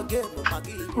of your game.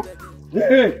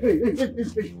 Hey.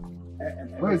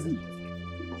 Where is he?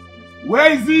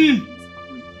 Where is he?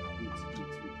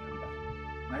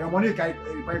 Now your money can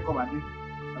come and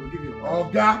I will give you.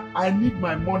 Oga, I need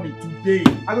my money today.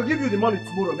 I will give you the money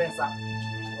tomorrow, man, sir.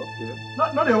 Okay.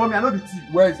 Not the money, I know the thief.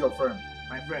 Where is your friend?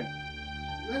 My friend.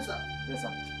 Yes, sir. Yes,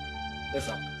 sir. Yes,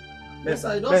 sir. Yes,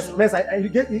 sir. Yes, sir.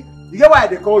 You get why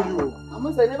they call you? I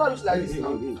must say, never looks like this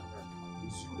now. It's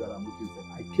you that I'm looking for.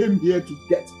 I came here to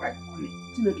get my money.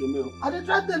 I dey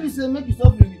try to tell you, say, make you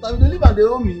stop doing it. I will live and they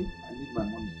owe me. I need my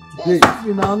money today. Yes,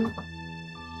 you now.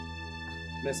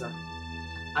 Mesa,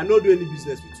 I don't do any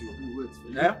business with you.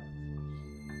 Wait. Eh?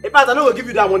 In fact, I don't will give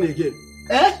you that money again.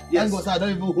 Eh? Yes. Thank God, I don't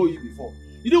even owe you before.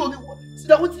 You don't see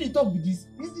that what you talk with this?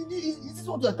 Is this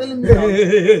what you are telling me now?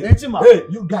 Hey,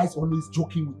 you guys always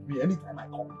joking with me anytime I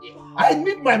come here. I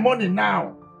need my money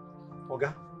now.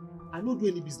 Oga, I don't do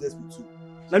any business with you.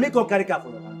 Let me come carry car for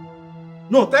your hand.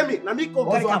 No, tell me. Let me come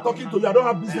carry car. I'm talking to you. I don't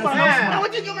have business. Now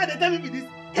what you come here? They tell me with this.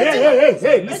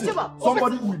 Hey, listen.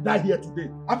 Somebody will die here today.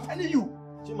 I'm telling you.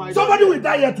 Somebody will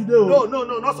die here today. No,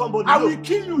 not somebody. I will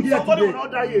kill you here today. Somebody will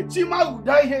not die here. Chima will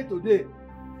die here today.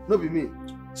 No be me.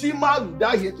 Chima will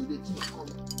die here today.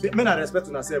 Men are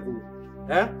respecting yourself.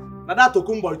 Eh? Now that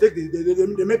Tokumbo, they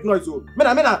make noise.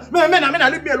 Men,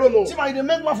 leave me alone. Chima, they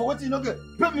make one for what you know.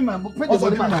 Pay me my money.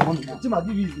 Chima,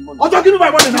 give me his money. Also, give me my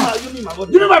money now. Give me my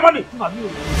money. Give me my money. Chima, give me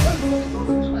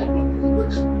my money.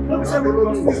 Don't say me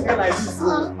this guy like this.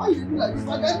 Why you do like this?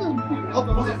 Like I know.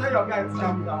 Okay, tell your guy to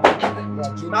calm down.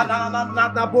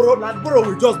 Nah, borrow.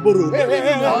 We just borrow. Hey.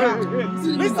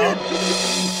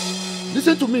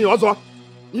 Listen to me, Ozo.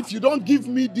 If you don't give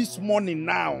me this money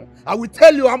now, I will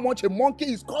tell you how much a monkey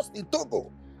is cost in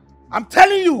Togo. I'm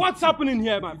telling you. What's happening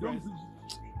here, my friend?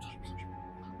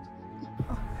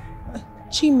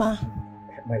 Chima.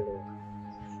 My lord.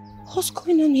 What's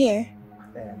going on here?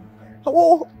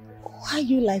 Why are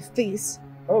you like this?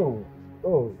 Oh,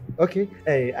 okay.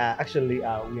 Hey, actually, we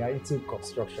are into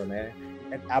construction.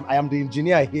 And I am the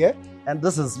engineer here, and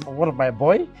this is one of my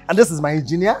boy, and this is my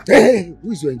engineer. Hey,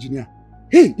 who is your engineer?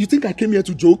 Hey, you think I came here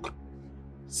to joke?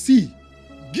 See,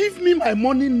 give me my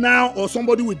money now or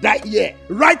somebody will die here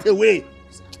right away.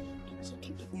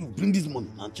 Bring this money,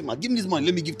 man. Chima, give me this money.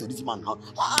 Let me give to this man now.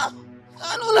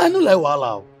 I know like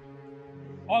wahala.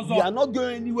 Also, you are not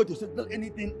going anywhere to settle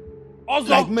anything. Also,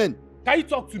 like men. Can you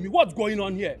talk to me? What's going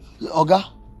on here? Oga,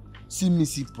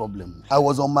 see problem. I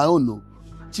was on my own, no.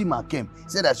 Chima came,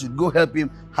 said I should go help him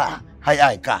hire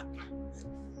a car.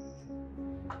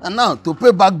 And now, to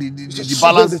pay back the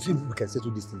balance... We can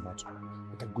settle this thing, matter.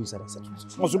 We can go inside and settle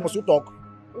this. Must you talk?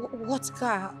 What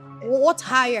car? What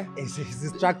hire? It's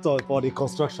this tractor for the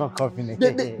construction company.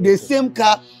 The same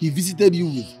car he visited you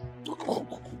with.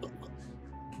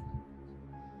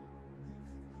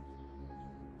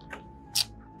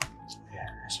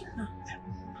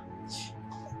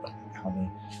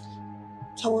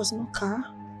 There was no car.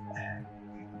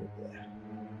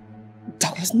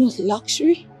 There was no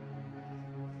luxury.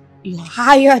 You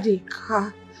hired a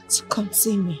car to come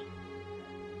see me.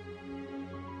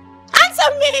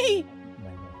 Answer me!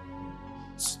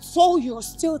 So you're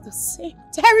still the same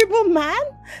terrible man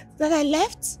that I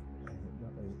left?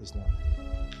 It's not.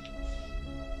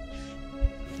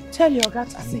 Tell your guy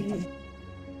to see you.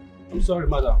 I'm sorry,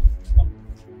 madam.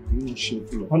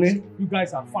 Honey, you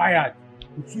guys are fired.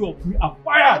 The two of you are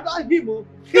fired. Him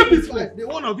this place. The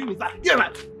one of him is that. Get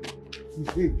right.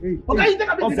 Hey. Okay, you take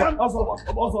a bit down.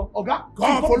 Also. Okay,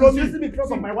 come follow me. Me because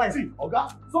of my wife. Okay,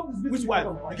 which wife?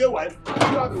 You get wife? You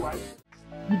have a wife.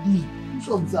 You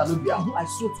show me that no be. I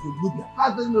saw to you no be. How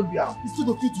does no be? Instead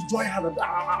of you to join her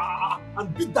and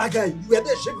beat that guy, you were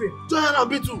there shivering. Join her and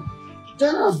beat you.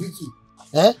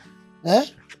 Eh?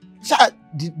 Child,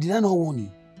 did I not warn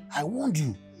you? I warned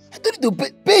you. I told you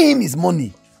to pay him his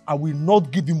money. I will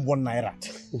not give him 1 naira.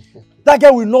 That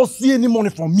guy will not see any money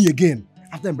from me again.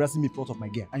 After embarrassing me in front of my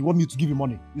girl, and you want me to give him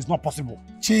money? It's not possible.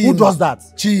 Who does that?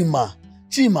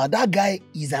 Chima, that guy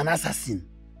is an assassin.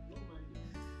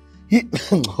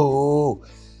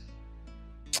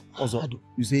 Also,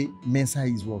 you say Mensa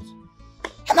is what?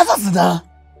 An assassin.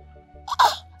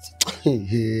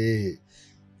 Hey.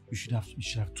 You should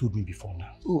have told me before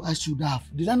now. Oh, I should have.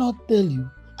 Did I not tell you?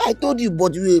 I told you,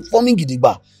 but you were forming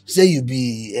gidigba. Say you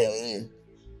be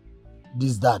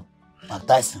that,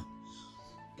 Tyson.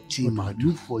 Chima,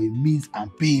 look for a means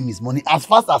and pay him his money as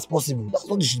fast as possible. That's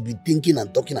what you should be thinking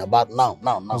and talking about now.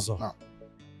 Also,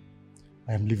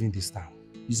 I am leaving this town.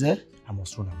 Is there? I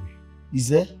must run away. Is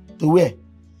there? To where?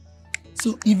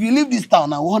 So if you leave this town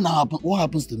now, what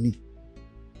happens to me?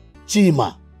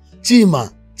 Chima,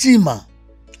 Chima.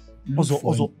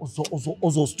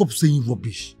 Also, stop saying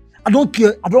rubbish. I don't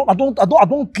care. I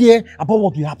don't care about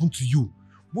what will happen to you.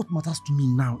 What matters to me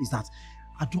now is that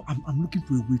I'm looking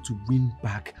for a way to win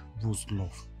back Rose's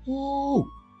love. Oh,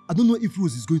 I don't know if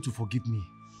Rose is going to forgive me.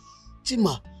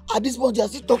 Chima, at this point you are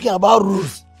still talking about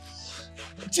Rose.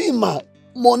 Chima,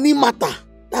 money matter.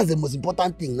 That's the most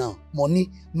important thing now. Money.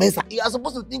 Mensa, you are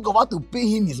supposed to think of how to pay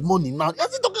him his money now. You're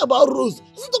still talking about Rose.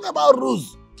 You're still talking about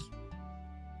Rose.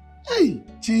 Hey,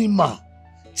 Chima.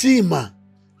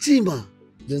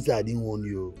 Don't say I didn't warn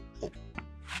you.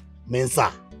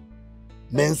 Mensa.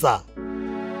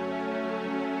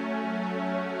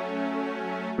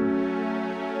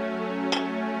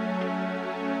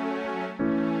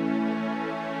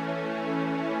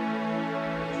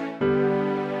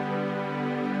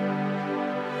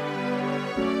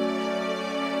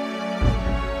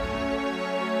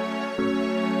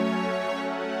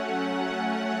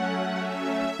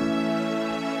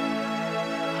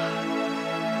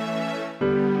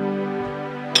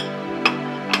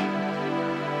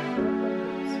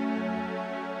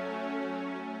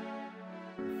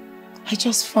 I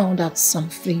just found out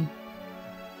something.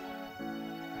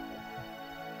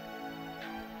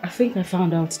 I think I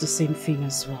found out the same thing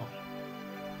as well.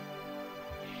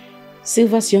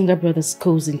 Silva's younger brother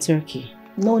schools in Turkey.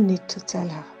 No need to tell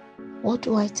her. What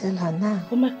do I tell her now?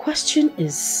 But my question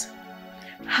is,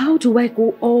 how do I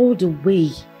go all the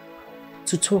way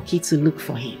to Turkey to look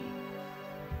for him?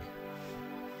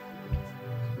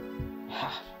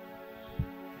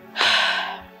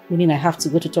 Meaning I have to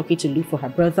go to Turkey to look for her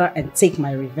brother and take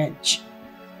my revenge.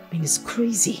 I mean, it's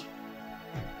crazy.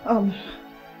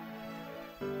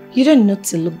 You don't need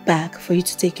to look back for you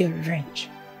to take your revenge.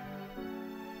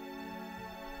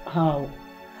 How?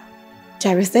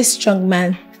 There is this strong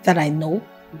man that I know,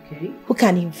 okay, who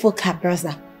can invoke her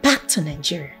brother back to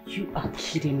Nigeria. You are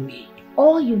kidding me.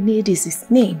 All you need is his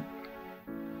name.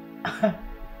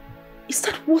 Is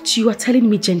that what you are telling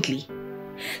me gently?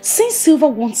 Since Silva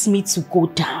wants me to go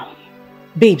down,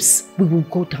 babes, we will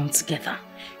go down together.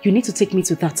 You need to take me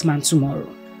to that man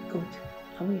tomorrow. Good.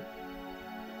 I will.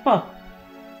 Oh.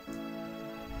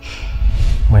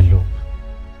 My love,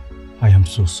 I am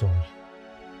so sorry.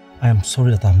 I am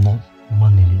sorry that I'm not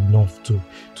man enough to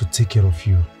take care of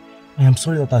you. I am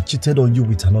sorry that I cheated on you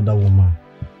with another woman.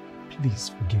 Please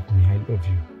forgive me. I love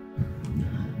you.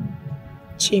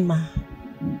 Chima.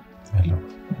 My love.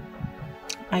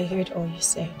 I heard all you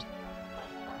said.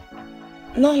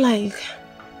 Not like...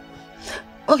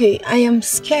 Okay, I am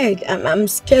scared. I'm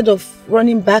scared of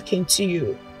running back into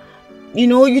you. You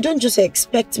know, you don't just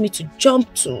expect me to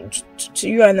jump to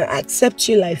you and accept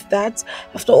you like that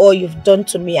after all you've done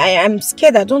to me. I am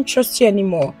scared. I don't trust you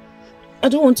anymore. I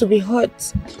don't want to be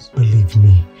hurt. Believe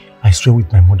me, I swear with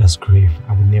my mother's grave,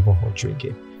 I will never hurt you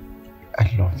again.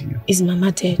 I love you. Is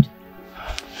Mama dead?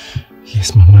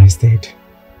 Yes, Mama is dead.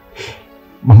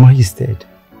 Mama is dead.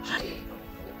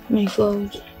 My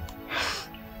God.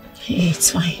 It's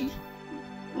fine.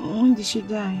 When did she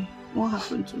die? What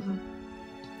happened to her?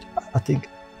 I think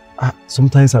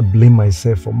sometimes I blame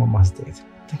myself for Mama's death.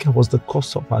 I think I was the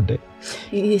cause of her death.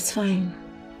 It's fine.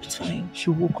 It's fine. She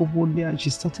woke up one day and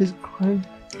she started crying.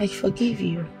 I forgive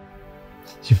you.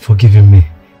 You've forgiven me?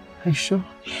 Are you sure?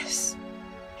 Yes.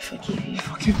 I forgive you.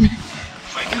 Forgive me?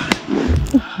 Oh my God.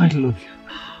 I love you.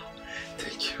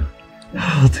 Thank you.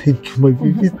 Oh, thank you, my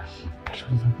baby. I love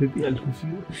you, my baby. I love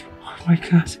you. Oh my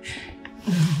God.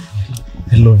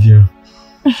 I love you.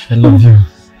 I love you.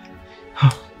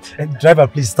 Oh, driver,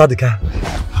 please start the car.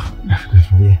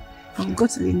 Yeah. I'll go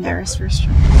to the nearest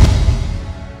restaurant.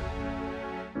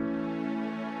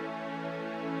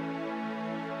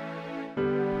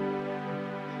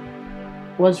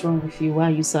 What's wrong with you? Why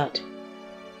are you sad?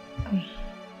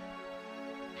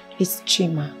 It's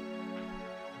Chima.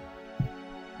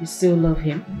 You still love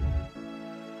him?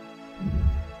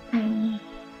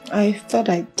 I thought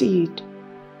I did.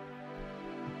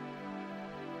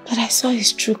 But I saw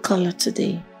his true color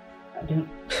today.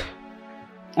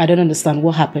 I don't understand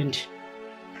what happened.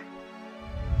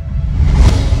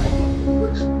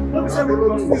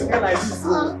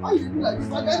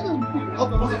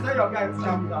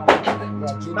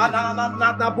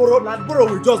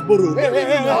 Borrow, we just borrow.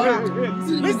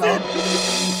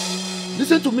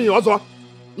 Listen to me, Ozo.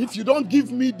 If you don't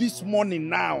give me this money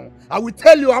now, I will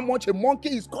tell you how much a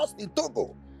monkey is cost in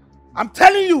Togo. I'm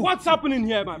telling you. What's happening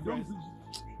here, my friend?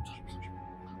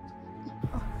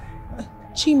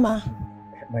 Chima.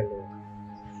 My lord.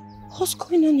 What's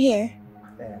going on here?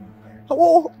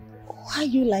 Why are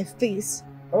you like this?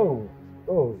 Oh,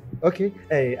 okay.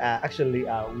 Hey, actually, we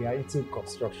are into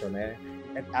construction.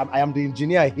 I am the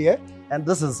engineer here, And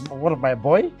this is one of my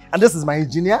boy. And this is my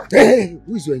engineer. Hey,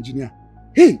 who is your engineer?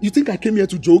 Hey, you think I came here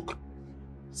to joke?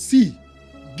 See,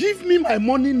 give me my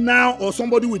money now or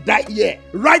somebody will die here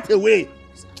right away.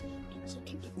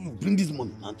 Bring this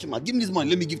money, man. Chima, give me this money.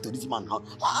 Let me give to this man now.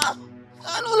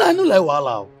 I know like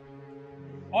wahala.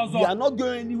 Ozo. We are not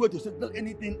going anywhere to settle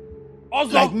anything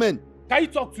Ozo, like men. Can you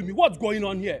talk to me? What's going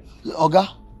on here? Oga,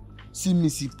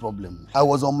 see problem. I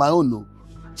was on my own, no.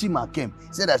 Chima came,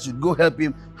 said I should go help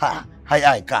him hire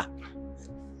a car.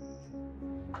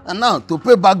 And now, to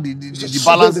pay back the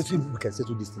balance... We can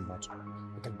settle this thing, man.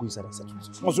 We can go inside and settle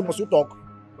this. Must you talk?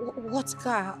 What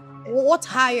car? What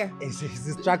hire? It's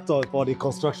a tractor for the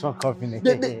construction company.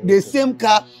 The same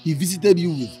car he visited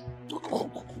you with.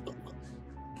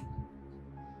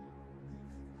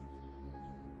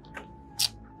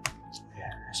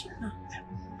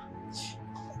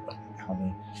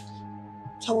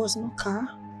 There was no car.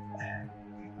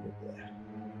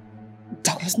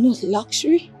 There was no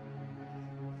luxury.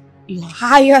 You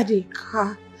hired a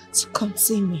car to come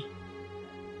see me.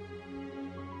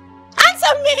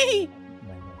 Answer me!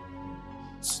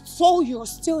 So you're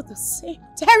still the same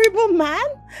terrible man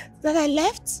that I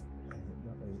left?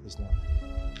 It's not.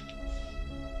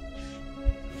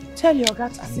 Tell your guy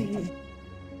to see you.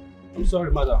 I'm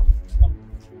sorry, madam.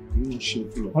 You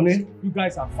shit, Honey, you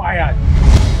guys are fired.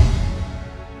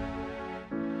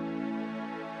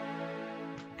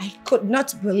 I could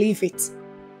not believe it.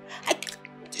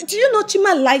 Do you know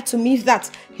Chima lied to me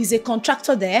that he's a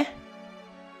contractor there?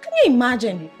 Can you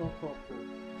imagine?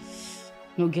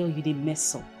 No, girl, you didn't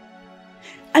mess up.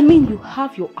 I mean, you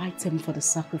have your item for the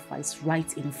sacrifice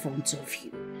right in front of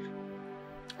you.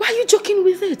 Why are you joking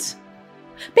with it?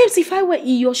 Babes, if I were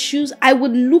in your shoes, I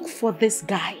would look for this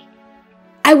guy.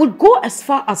 I would go as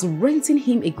far as renting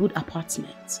him a good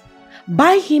apartment.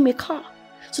 Buy him a car.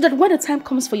 So that when the time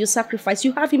comes for your sacrifice,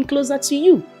 you have him closer to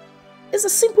you. It's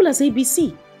as simple as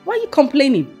ABC. Why are you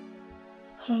complaining?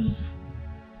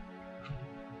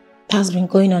 That's been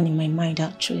going on in my mind,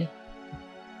 actually.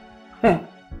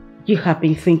 You have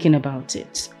been thinking about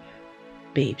it.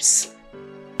 Babes,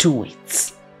 do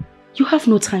it. You have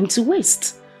no time to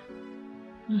waste.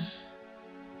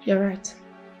 You're right.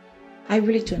 I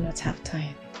really do not have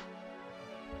time.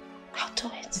 I'll do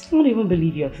it. I don't even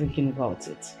believe you're thinking about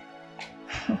it.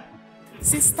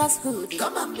 Sisters hood,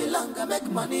 come and belong and make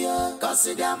money, cause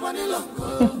you got money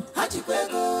long. How'd you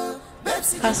go?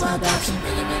 Babes, pass my dad.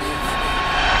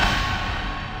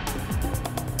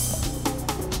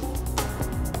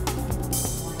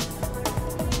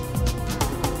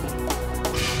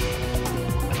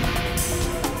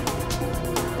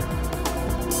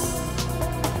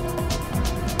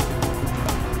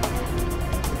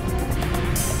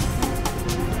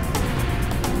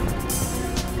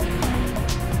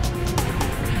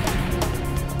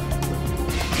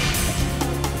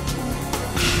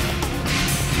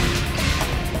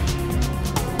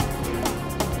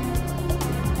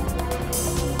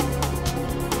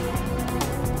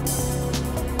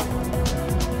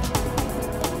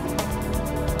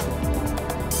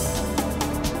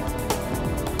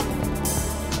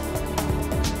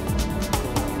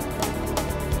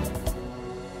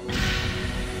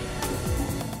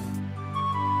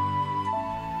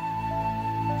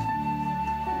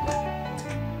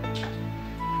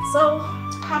 So,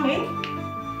 come in.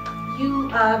 You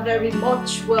are very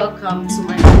much welcome to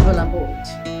my humble abode.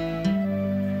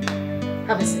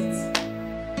 Have a seat.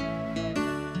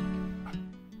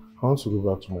 I want to go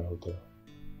back to my hotel.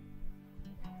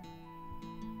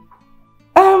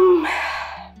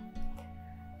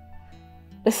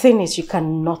 The thing is, you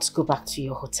cannot go back to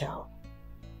your hotel.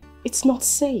 It's not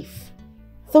safe.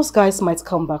 Those guys might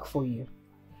come back for you.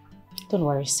 Don't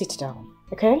worry, sit down,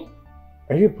 okay?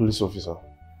 Are you a police officer?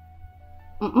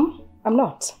 I'm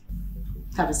not.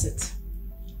 Have a seat.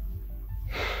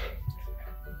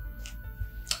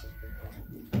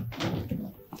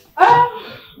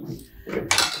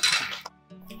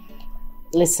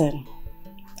 Listen,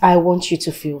 I want you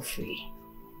to feel free,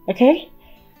 okay?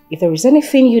 If there is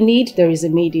anything you need, there is a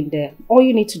maid in there. All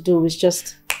you need to do is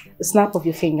just a snap of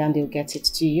your finger and they'll get it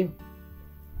to you.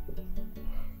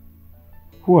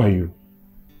 Who are you?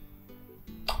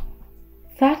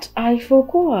 That I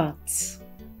forgot.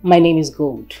 My name is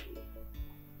Gold.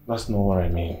 That's not what I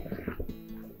mean.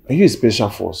 Are you a special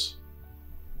force?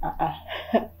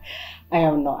 I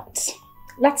am not.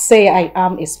 Let's say I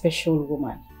am a special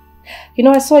woman. You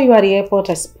know, I saw you at the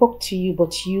airport, I spoke to you,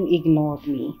 but you ignored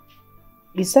me.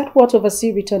 Is that what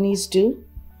overseas returnees do?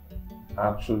 I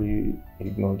actually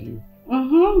ignored you.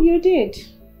 You did.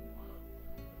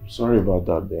 I'm sorry about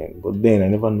that then, but then I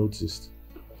never noticed.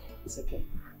 It's okay.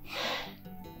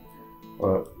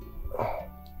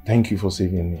 Thank you for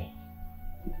saving me.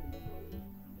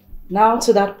 Now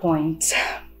to that point,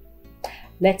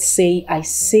 let's say I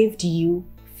saved you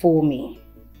for me.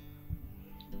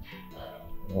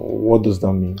 What does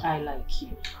that mean? I like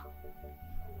you.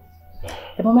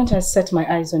 The moment I set my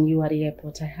eyes on you at the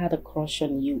airport, I had a crush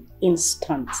on you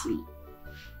instantly.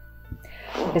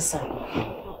 Listen,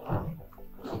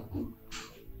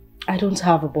 I don't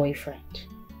have a boyfriend.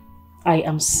 I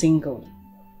am single.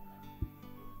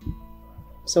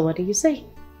 So what do you say?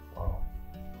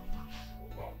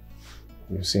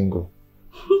 You're single?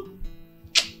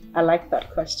 I like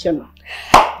that question.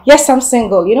 Yes, I'm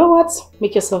single. You know what?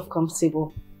 Make yourself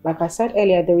comfortable. Like I said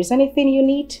earlier, there is anything you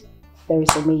need, there is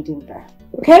a maid in there.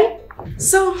 Okay?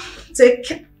 So,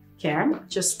 take care.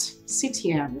 Just sit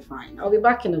here and be fine. I'll be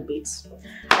back in a bit.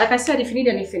 Like I said, if you need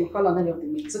anything, call on any of the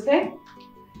maids, okay?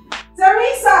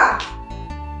 Teresa!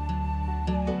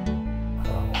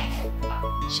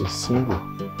 She's single.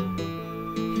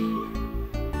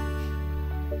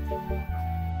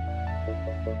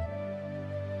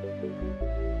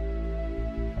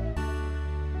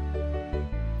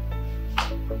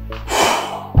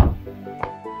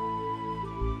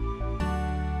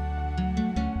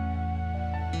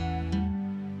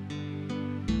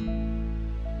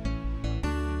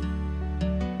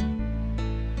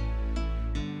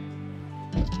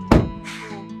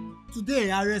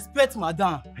 Today, I respect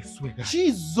Madame. I swear.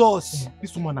 Jesus!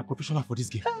 This woman is professional for this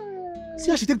game. See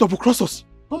how she take double cross us.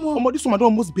 Omo, this woman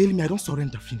don't almost bail me. I don't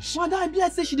surrender. Finish. Madame, I be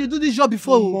like say she dey do this job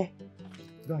before.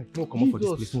 Guy, no come on for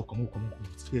this place. No, come on.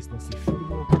 This place not safe.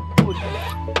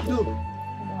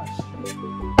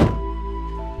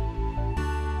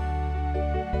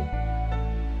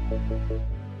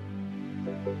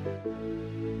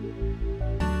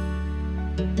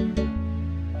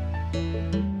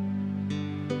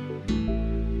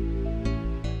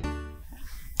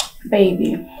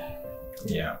 Baby.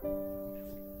 Yeah.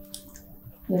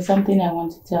 There's something I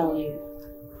want to tell you.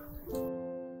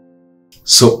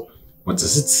 So, what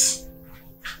is it?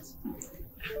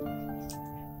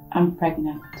 I'm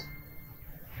pregnant.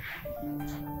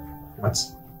 What?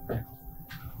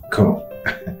 Come on.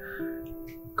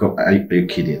 Come, are you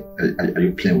kidding? Are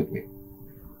you playing with me?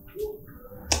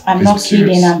 I'm not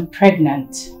kidding, I'm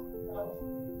pregnant.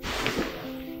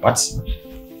 What?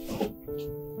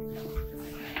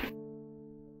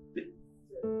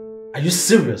 Are you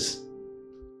serious?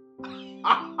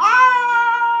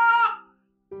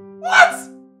 What?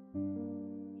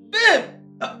 Babe!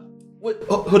 Wait,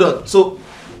 hold on. So,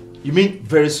 you mean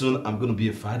very soon I'm going to be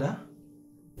a father?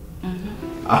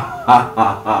 Mm-hmm.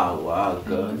 Wow,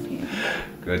 good.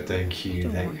 Good, thank you.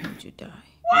 I don't want him to die.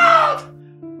 What?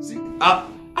 See, am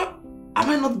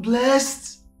I not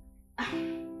blessed?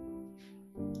 I'm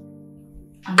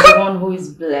the one who is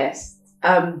blessed.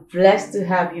 I'm blessed to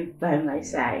have you by my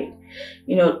side.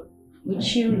 You know,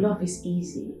 with you, love is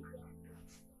easy.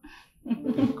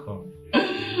 No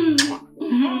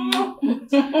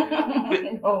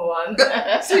one.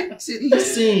 See,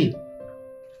 listen.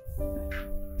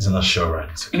 It's an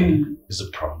assurance, okay? It's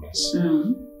a promise.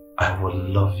 I will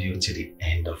love you till the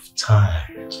end of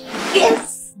time.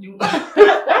 Yes!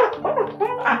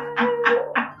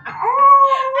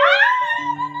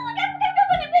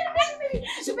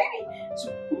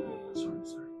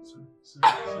 Stop.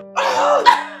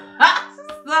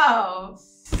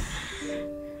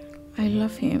 I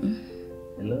love him.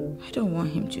 Hello? I don't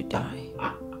want him to die.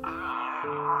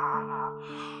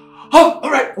 Oh,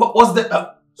 alright. What's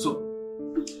that? So,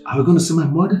 are we going to see my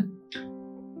mother?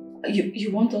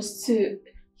 You want us to...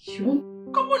 You want...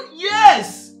 Come on,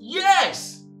 yes!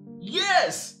 Yes!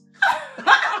 Yes!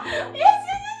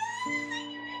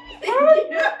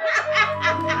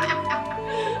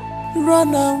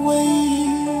 Run away,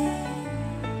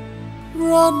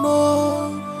 run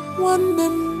on, one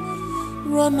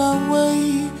them, run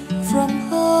away from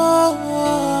her.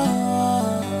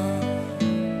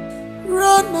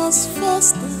 Run as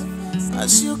fast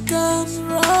as you can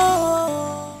run.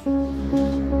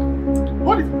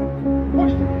 Hold it! Hold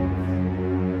it!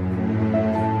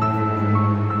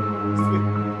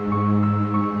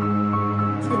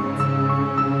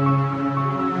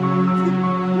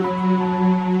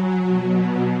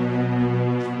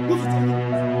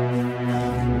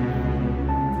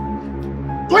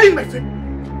 Go in, my friend.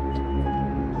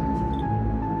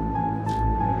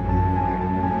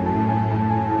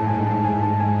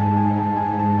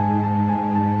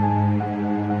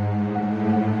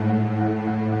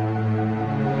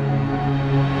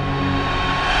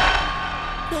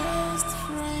 Best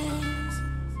friends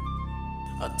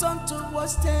are turned to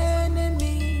worst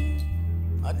enemy.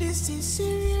 This is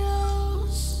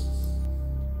serious.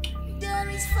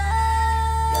 is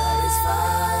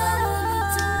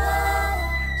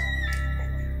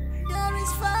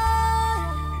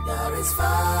fire. There is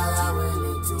fire we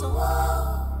need to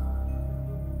walk.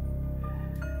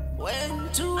 When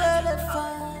two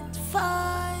elephants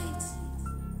fight,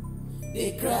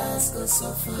 the grass goes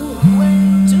suffer.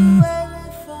 When two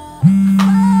elephants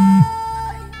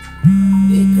fight,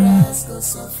 the grass goes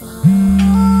suffer.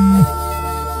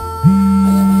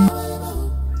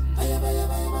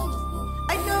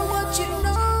 I know what you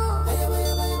know.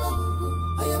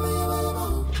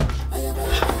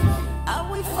 Are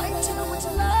we fighting with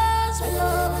last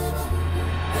blood?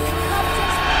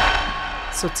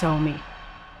 So tell me,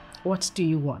 what do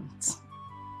you want?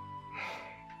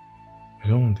 I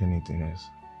don't want anything else.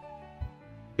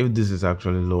 If this is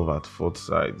actually love at fourth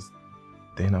sight,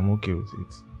 then I'm okay with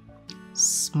it.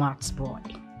 Smart boy.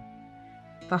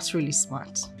 That's really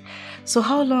smart. So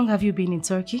how long have you been in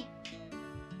Turkey?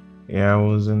 Yeah, I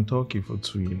was in Turkey for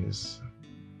 2 years.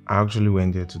 I actually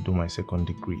went there to do my second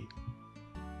degree.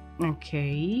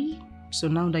 Okay. So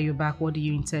now that you're back, what do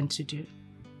you intend to do?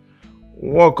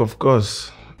 Work, of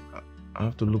course. I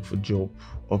have to look for a job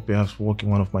or perhaps work in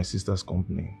one of my sister's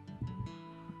company.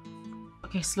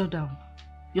 Okay, slow down.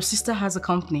 Your sister has a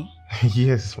company?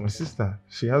 Yes, my sister.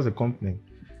 She has a company.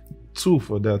 2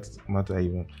 for that matter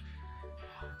even.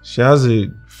 She has a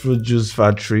fruit juice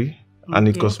factory and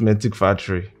a cosmetic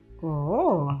factory.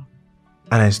 Oh.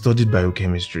 And I studied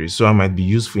biochemistry, so I might be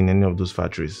useful in any of those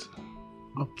factories.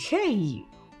 Okay.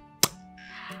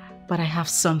 But I have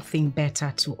something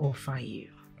better to offer you.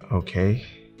 Okay.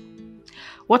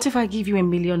 What if I give you 1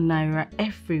 million naira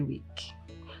every week?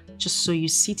 Just so you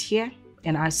sit here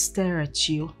and I stare at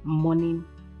you morning,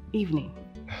 evening.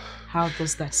 How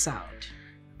does that sound?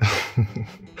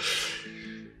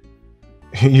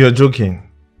 You're joking.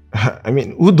 I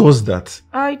mean, who does that?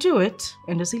 I do it.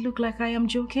 And does it look like I am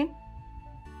joking?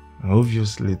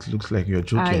 Obviously, it looks like you're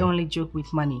joking. I only joke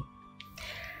with money.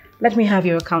 Let me have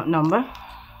your account number.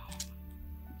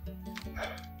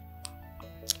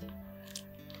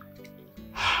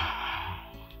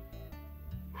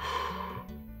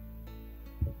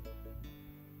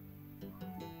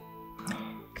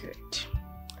 Good.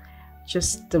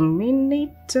 Just a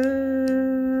minute.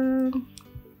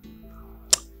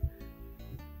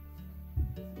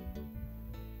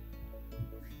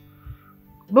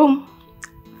 Boom.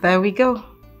 There we go.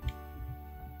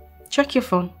 Check your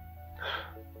phone.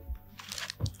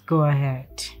 Go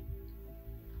ahead.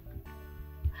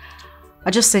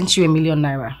 I just sent you 1 million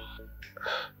naira.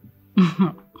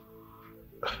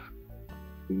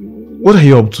 What are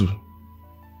you up to?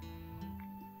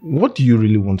 What do you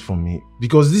really want from me?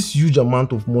 Because this huge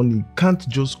amount of money can't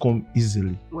just come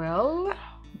easily. Well,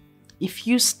 if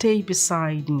you stay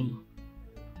beside me,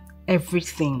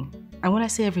 everything, and when I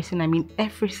say everything, I mean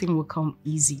everything will come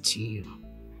easy to you.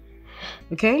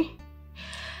 Okay?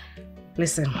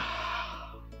 Listen,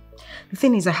 the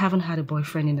thing is I haven't had a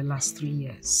boyfriend in the last 3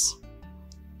 years.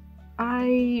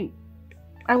 I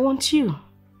want you.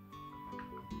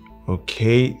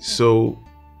 Okay, so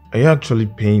are you actually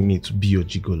paying me to be your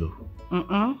gigolo?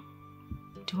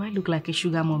 Do I look like a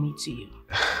sugar mommy to you?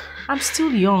 I'm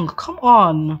still young, come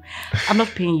on. I'm not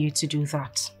paying you to do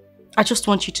that. I just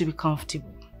want you to be comfortable.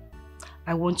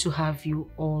 I want to have you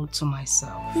all to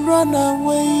myself. Run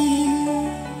away,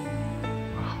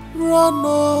 run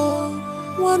on,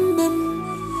 one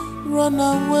them, run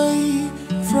away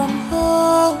from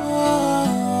her.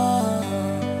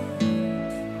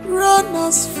 Run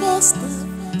as fast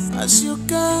as you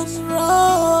can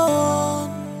run.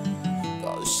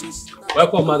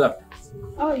 Welcome, madam.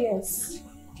 Oh, yes.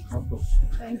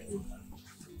 Thank you.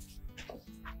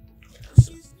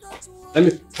 Let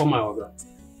me pour my order.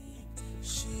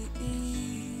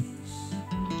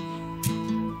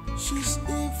 She's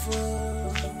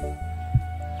evil.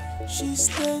 She's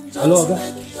dangerous. Hello, Oga.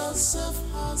 Make yourself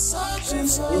her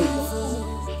sacrifice.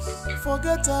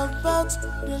 Forget about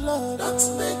the Lord.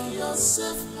 Don't make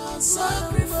yourself her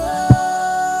sacrifice.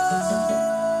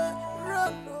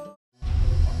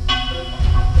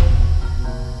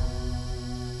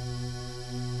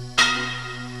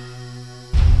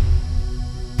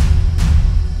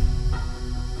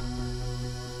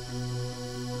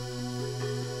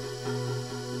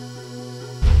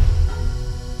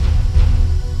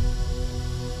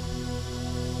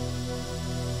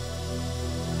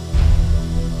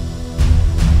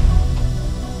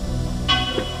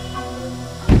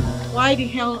 Why the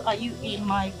hell are you in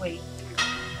my way?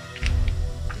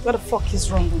 What the fuck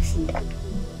is wrong with you?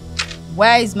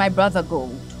 Where is my brother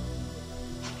Gold?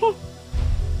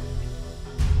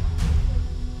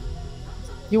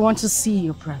 You want to see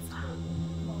your brother?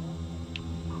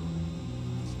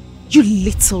 You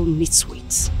little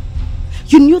nitwit.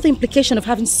 You knew the implication of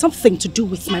having something to do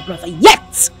with my brother,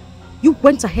 yet you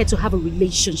went ahead to have a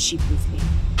relationship with him.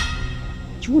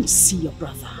 You won't see your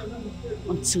brother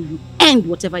until you end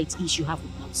whatever it is you have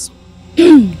with Nelson.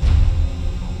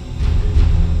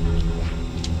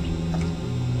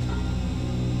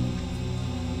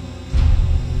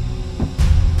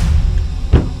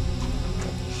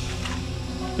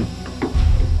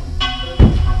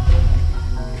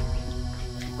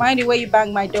 Mind the way you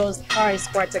bang my doors, the car is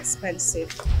quite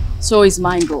expensive. So is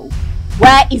mine, go.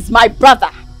 Where is my brother?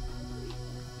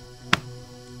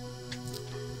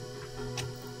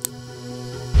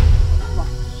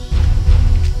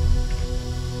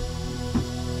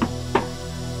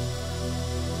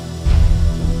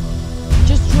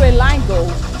 Just draw a line, go.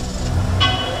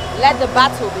 Let the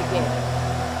battle begin.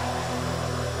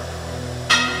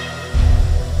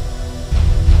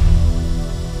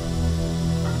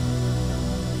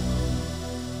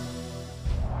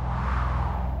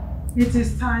 It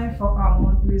is time for our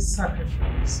monthly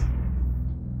sacrifice.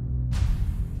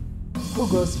 Who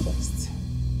goes first?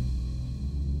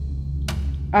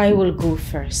 I will go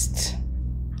first.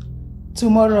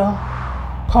 Tomorrow,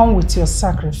 come with your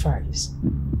sacrifice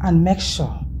and make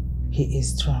sure he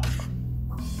is drunk.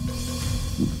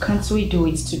 Can't we do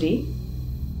it today?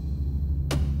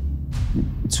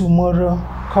 Tomorrow,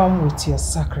 come with your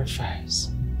sacrifice.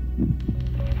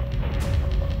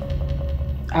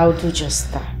 I'll do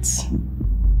just that.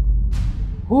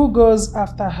 Who goes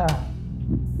after her?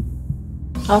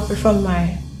 I'll perform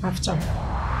my after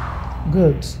her.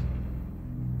 Good.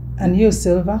 And you,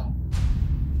 Silver?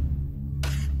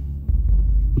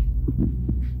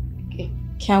 Okay.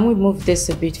 Can we move this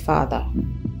a bit farther?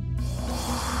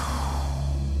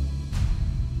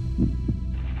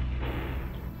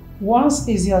 Once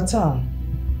is your turn,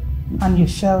 and you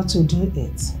fail to do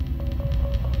it,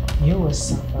 you will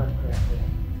suffer greatly.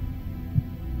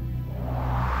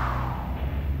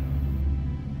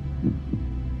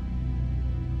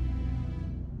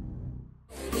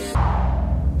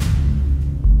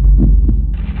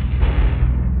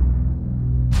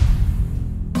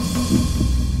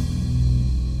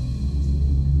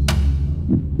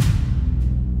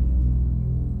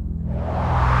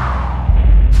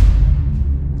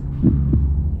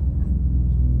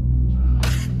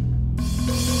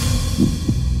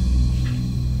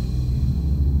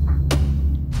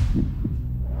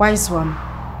 Wise one,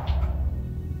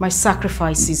 my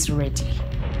sacrifice is ready.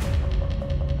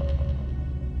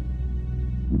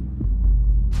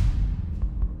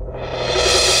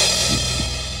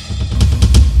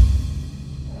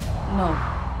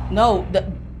 No,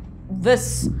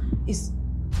 this is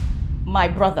my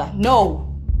brother.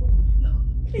 No.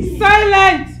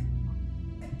 Silent!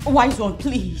 Wise one,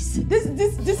 please. This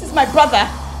is my brother.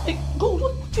 Go,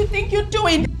 what do you think you're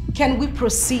doing? Can we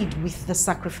proceed with the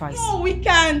sacrifice? No, we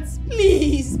can't.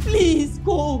 Please, please,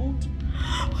 Gold.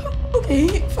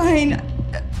 Okay, fine.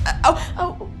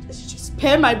 I'll just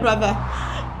spare my brother.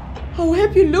 I'll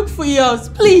help you look for yours,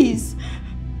 please.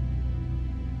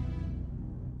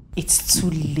 It's too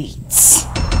late.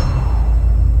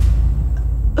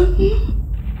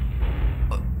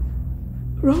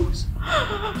 Rose?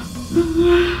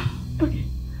 Okay.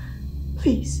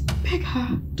 Please, beg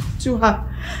her. Talk to her.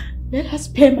 Let her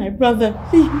spare my brother,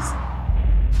 please.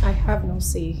 I have no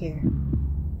say here.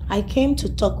 I came to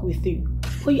talk with you,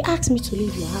 but you asked me to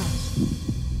leave your house.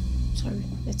 Sorry,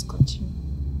 let's continue.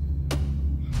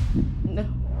 No.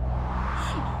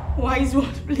 Wise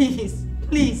one, please.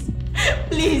 Please.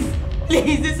 Please.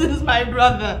 Please, this is my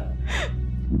brother.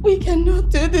 We cannot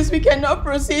do this. We cannot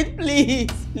proceed. Please.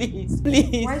 Please.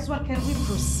 Please. Wise one, can we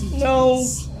proceed? No.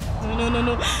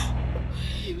 No.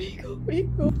 We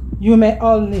go. You may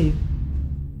all leave.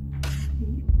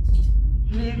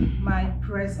 Leave my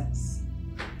presence.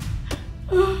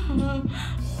 Wise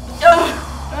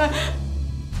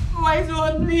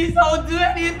one, please. I'll do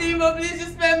anything, but please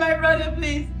just spare my brother,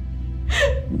 please.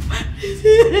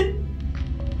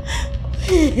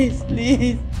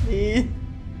 Please.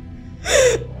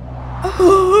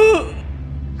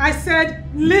 I said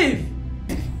leave.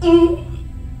 No.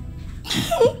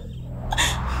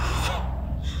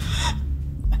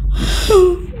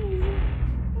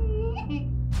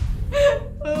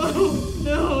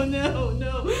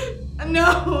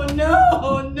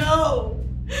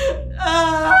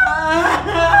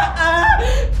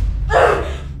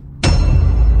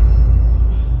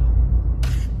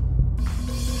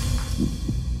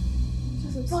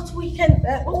 But we can.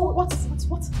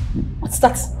 What's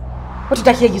that? What did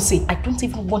I hear you say? I don't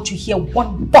even want to hear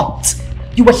one but.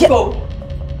 You were here. Go.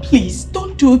 Please,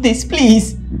 don't do this,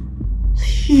 please.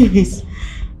 Please.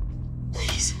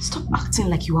 acting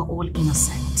like you are all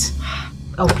innocent.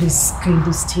 Oh, please clean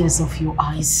those tears off your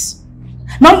eyes.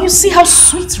 Now you see how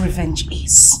sweet revenge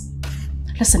is.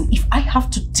 Listen, if I have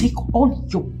to take all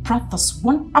your brothers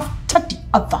one after the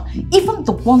other, even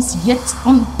the ones yet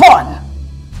unborn,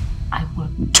 I will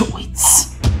do it.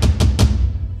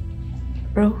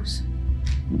 Rose,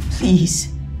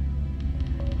 please.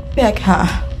 Beg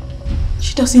her.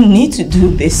 She doesn't need to do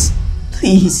this.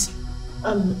 Please.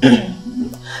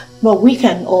 But we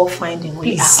can all find a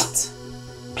way out.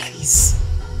 Please.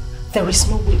 There is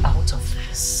no way out of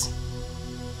this.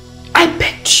 I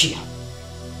begged you.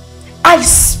 I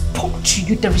spoke to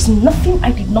you. There is nothing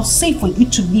I did not say for you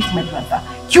to leave my brother.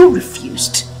 You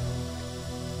refused.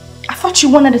 I thought you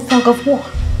wanted a thug of war.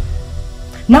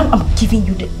 Now I'm giving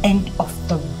you the end of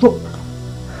the rope.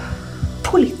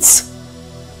 Pull it.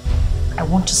 I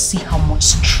want to see how much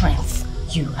strength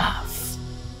you have.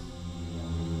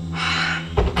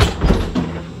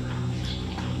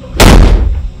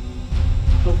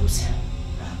 Rose.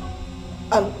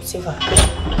 Silver.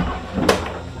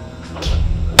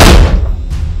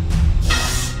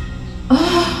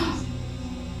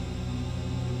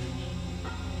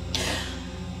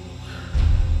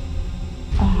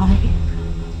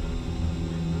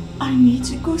 I need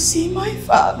to go see my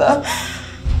father.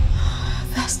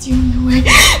 That's the only way.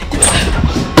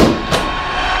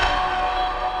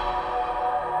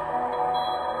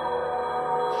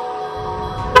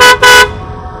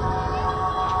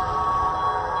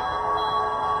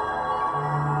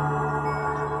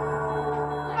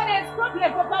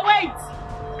 Papa, wait!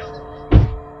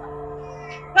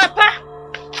 Papa!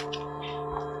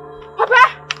 Papa!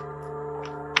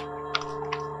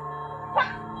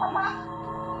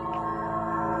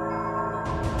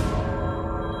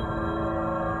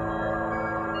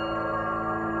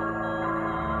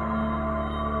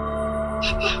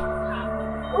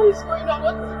 What is going on?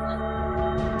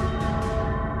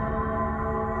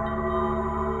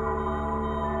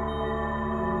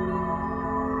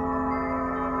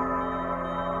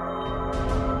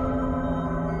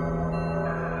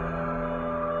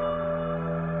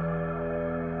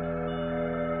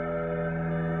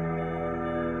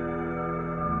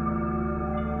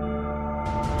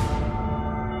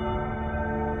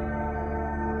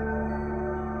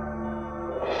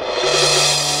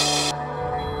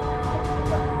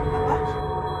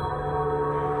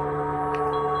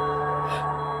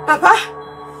 Papa?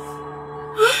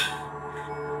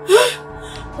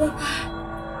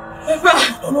 Papa?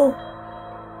 No.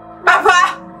 Papa?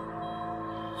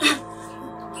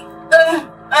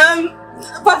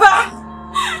 Papa?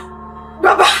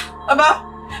 Papa? Papa?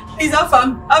 Please,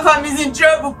 Afam is in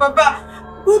trouble, Papa.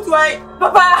 Who do I?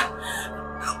 Papa?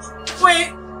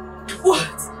 Wait.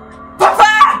 What? Papa?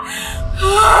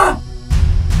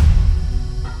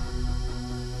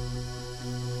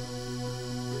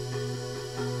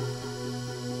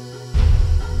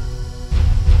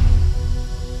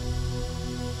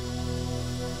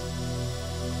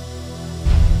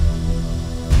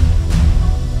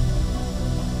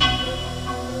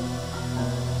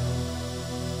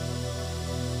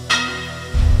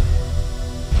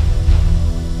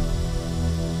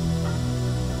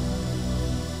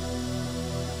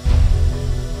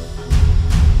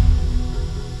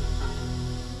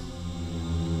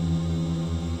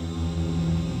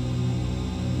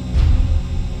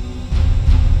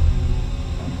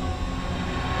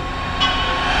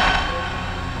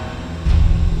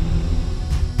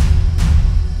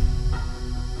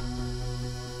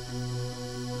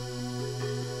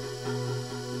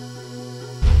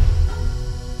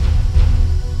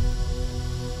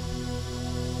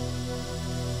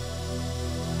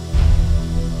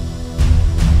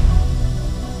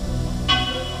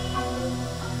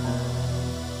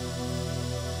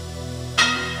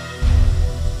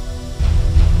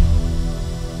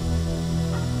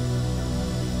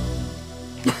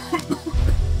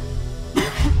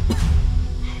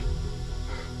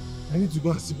 I need to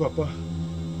go and see Papa.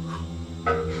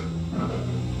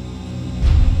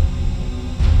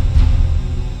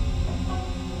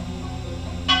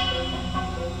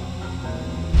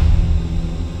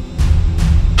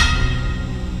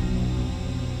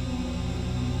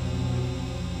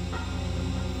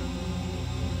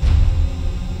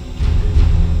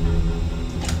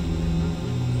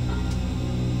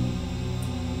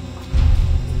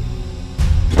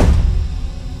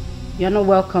 You're not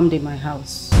welcomed in my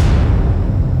house.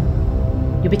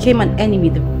 You became an enemy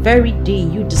the very day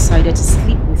you decided to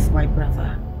sleep with my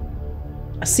brother.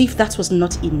 As if that was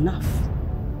not enough.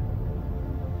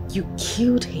 You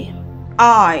killed him.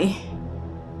 I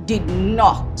did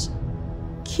not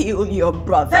kill your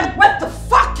brother. Then what the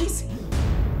fuck is he?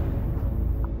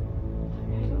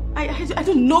 I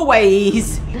don't know where he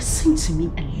is. Listen to me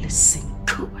and listen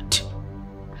good.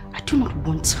 I do not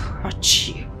want to hurt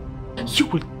you. You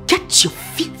will get your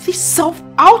filthy self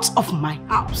out of my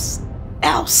house.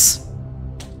 Else,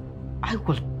 I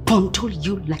will bundle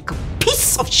you like a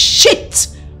piece of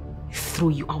shit. Throw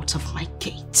you out of my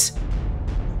gate.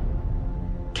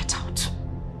 Get out.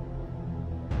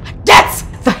 Get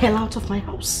the hell out of my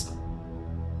house.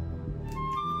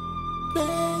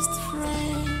 Best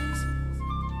friends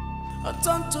are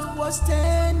turned to worst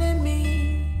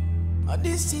enemy. Oh,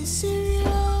 this is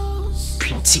serious.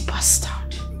 Pretty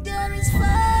bastard. There is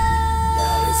fire.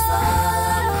 There is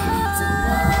fire.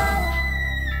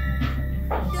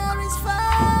 There is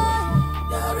fire.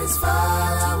 There is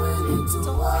fire. We need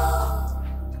to walk.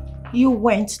 You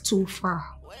went too far.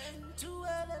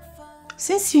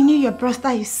 Since you knew your brother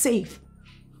is safe,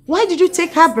 why did you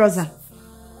take her brother?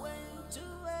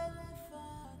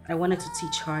 I wanted to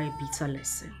teach her a bitter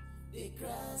lesson.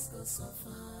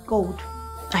 Gold,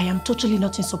 I am totally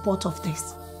not in support of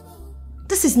this.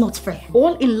 This is not fair.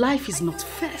 All in life is not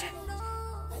fair.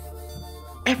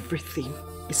 Everything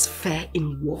is fair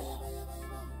in war.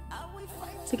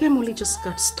 The game only just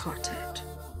got started.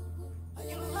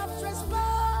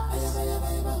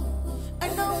 I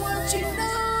know what you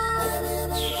know.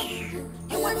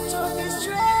 You want to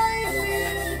destroy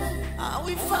me. Are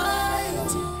we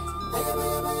fighting?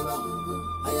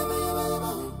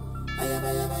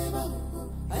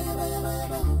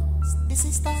 The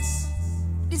sisters.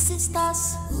 The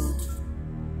sisters.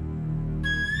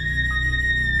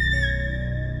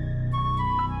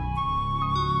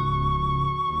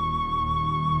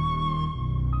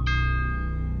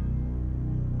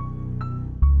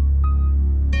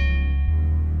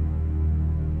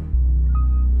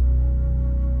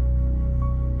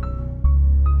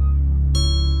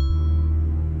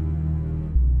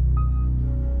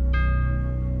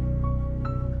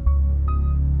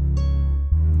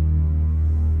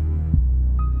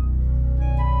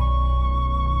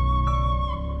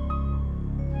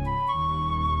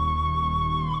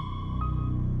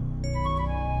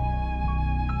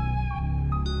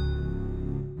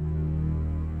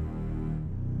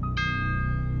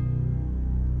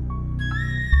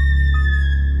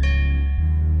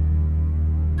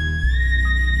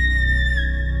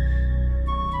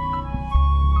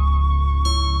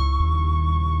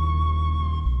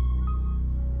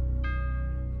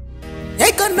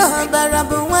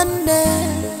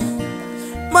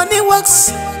 Money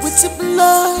works with the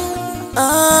blood,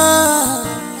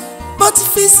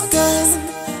 both physical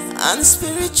and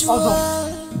spiritual.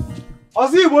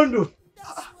 Ozzy Wondo.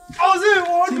 Ozzy,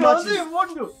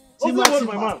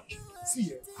 my man.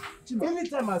 See,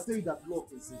 anytime I say that love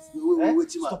exists,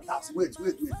 Wait.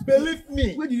 believe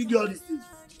me. Where did you get all these things?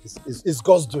 It's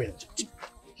God's doing.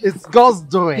 It's God's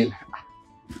doing.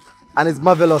 And it's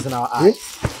marvelous in our eyes.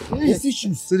 Hey,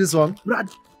 see this one? Brad.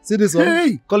 See this one?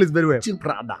 Hey. Call it very well.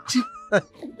 Prada.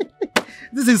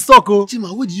 This is Soko.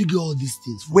 Chima, where did you get all these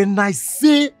things from? When I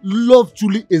say love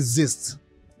truly exists,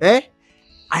 I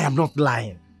am not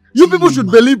lying. You people should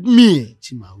believe me.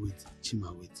 Chima, wait.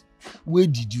 Where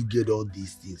did you get all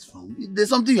these things from? There's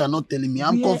something you are not telling me.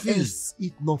 I'm confused.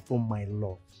 It's not from my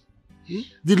love.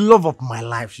 The love of my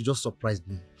life, she just surprised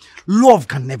me. Love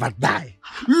can never die.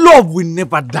 Love will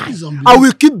never die. I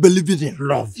will keep believing in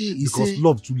love because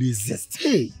love truly exists.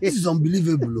 Hey, this is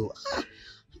unbelievable.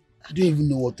 I don't even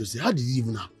know what to say. How did it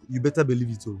even happen? You better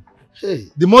believe it all. Hey.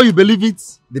 The more you believe it,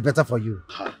 the better for you.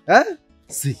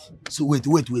 See. So wait.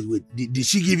 Did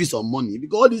she give you some money?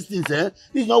 Because all these things,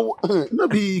 it's not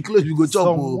be close. We go chop.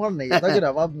 Some money. You're talking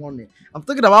about money. I'm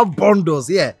talking about bundles.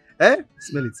 Yeah.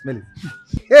 Smell it.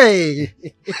 Hey,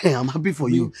 I'm happy for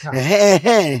you.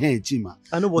 Hey, Chima.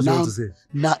 I know what you want to say.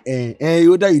 Now,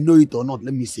 whether you know it or not,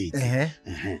 let me say it.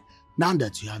 Now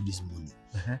that you have this money,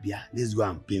 let's go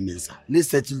and pay Mensa. Let's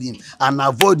settle him and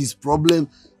avoid this problem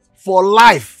for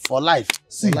life.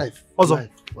 See, for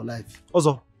life.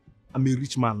 Also, I'm a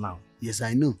rich man now. Yes,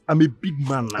 I know. I'm a big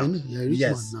man now. I know. You're a rich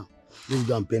man now. Let's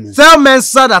go and pay Mensa. Tell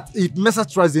Mensa that if Mensa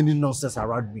tries any nonsense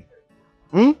around me,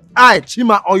 I,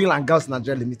 Chima Oil and Gas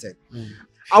Nigeria Limited,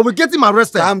 I will get him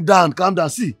arrested. Calm down.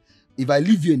 See, if I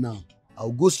leave here now,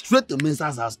 I'll go straight to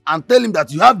Mensa's house and tell him that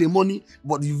you have the money,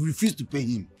 but you refuse to pay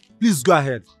him. Please go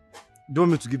ahead. Don't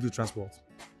want me to give you transport.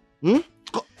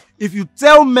 If you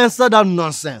tell Mensa that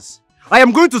nonsense, I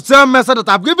am going to tell Mensa that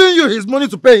I've given you his money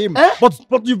to pay him,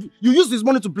 but you use his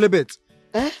money to play bet.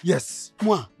 Yes.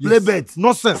 Moi, play bet.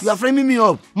 Nonsense. You are framing me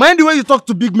up. Mind the way you talk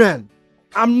to big men.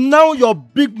 I'm now your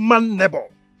big man neighbor.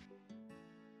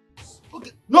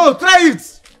 Okay. No, try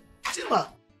it. Chima.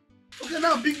 Okay,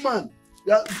 now big man.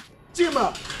 Yeah.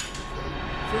 Chima.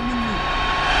 defending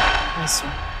me. Listen,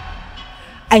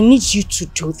 I need you to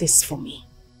do this for me.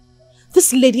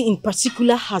 This lady in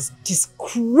particular has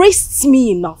disgraced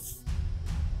me enough.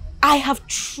 I have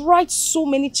tried so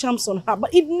many charms on her,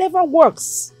 but it never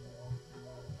works.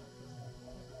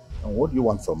 And what do you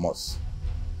want from us?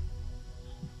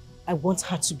 I want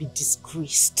her to be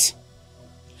disgraced.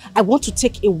 I want to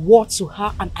take a war to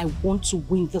her and I want to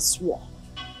win this war.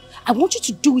 I want you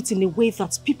to do it in a way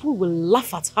that people will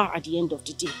laugh at her at the end of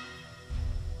the day.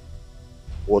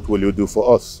 What will you do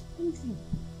for us? Anything.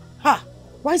 Ha!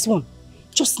 Wise one.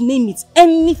 Just name it.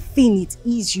 Anything it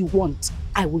is you want,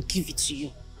 I will give it to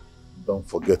you. Don't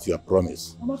forget your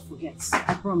promise. I'll not forget.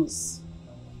 I promise.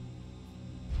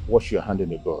 Wash your hand in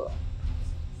the door.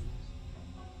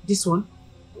 This one?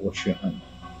 Wash your hand.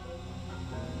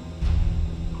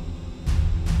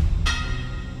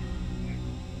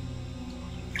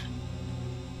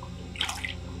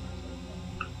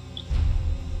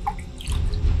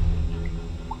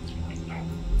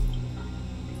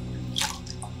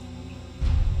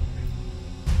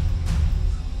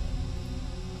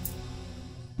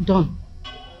 Done.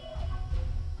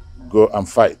 Go and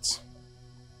fight.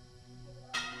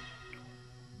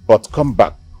 But come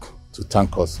back to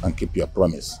thank us and keep your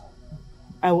promise.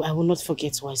 I will not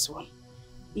forget, wise one.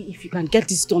 If you can get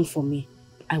this done for me,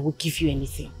 I will give you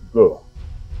anything. Go.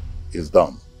 It's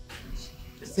done.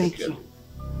 Thank you.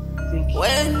 Thank you.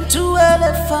 When two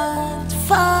elephants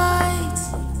fight,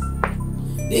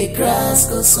 the grass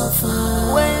goes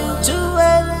suffer. When two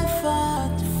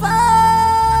elephants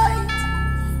fight,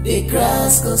 the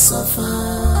grass goes suffer.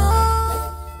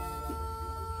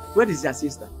 Where is your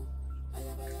sister?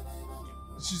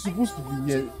 She's supposed to be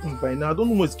here by now. I don't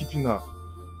know what's keeping her.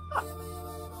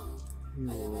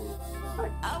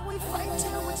 I will fight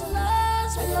you with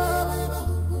last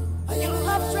blood. You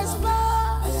have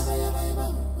trespassed.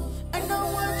 I know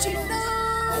what you know.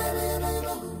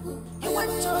 You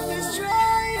want to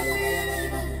destroy me.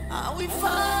 I will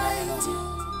fight you.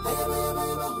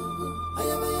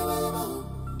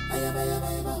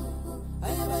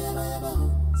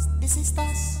 The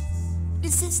sisters. The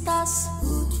sisters.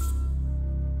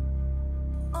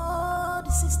 Oh,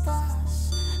 the sisters.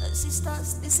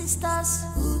 Sisters, the sisters.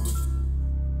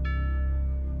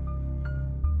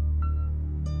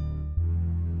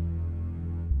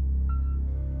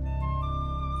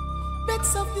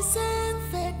 Birds of the same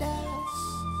feathers,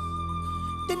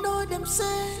 they know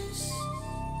themselves.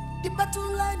 The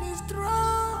battle line is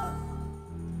drawn.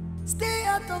 Stay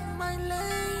out of my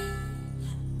lane.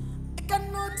 I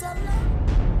cannot allow.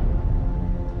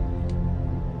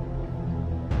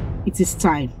 It is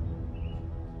time.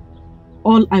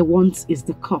 All I want is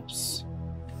the corpse.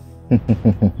 You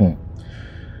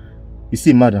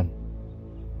see, madam,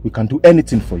 we can do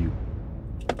anything for you.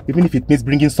 Even if it means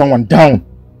bringing someone down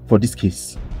for this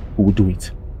case, we will do it.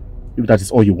 If that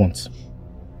is all you want.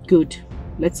 Good.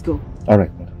 Let's go. All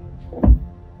right, madam.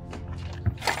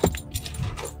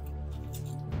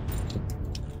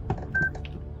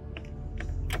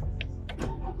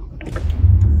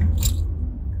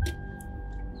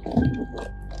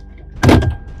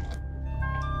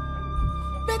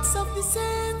 Birds of the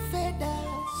same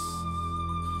feathers,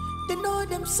 they know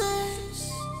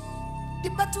themselves. The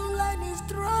battle line is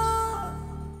drawn.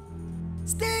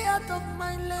 Stay out of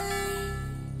my lane.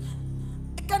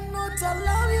 I cannot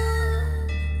allow you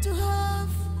to have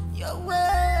your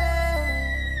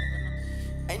way.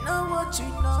 I know what you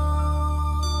know.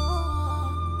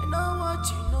 I know what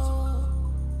you know.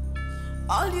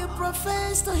 All you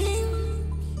profess to him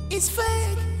is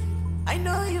fake. I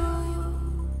know you.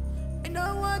 I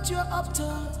know what you're up to.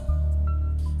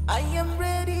 I am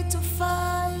ready to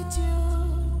fight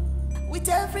you with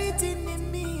everything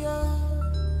in me.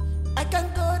 I can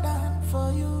go down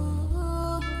for you.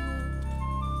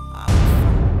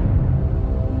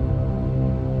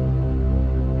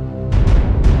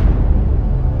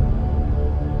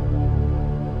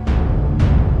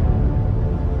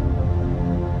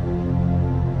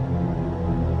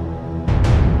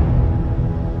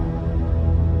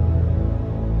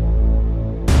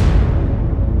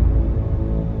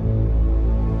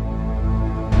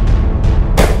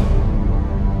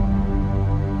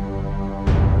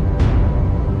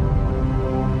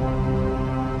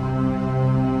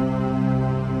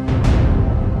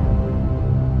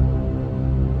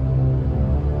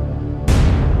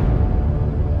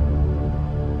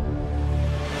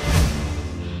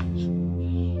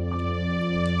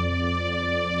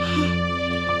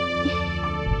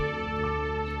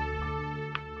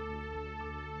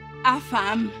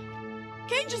 Afam,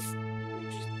 can you just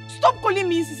stop calling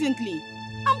me incessantly?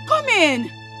 I'm coming.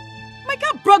 My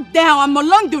car broke down. I'm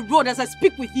along the road as I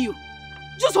speak with you.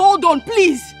 Just hold on,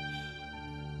 please.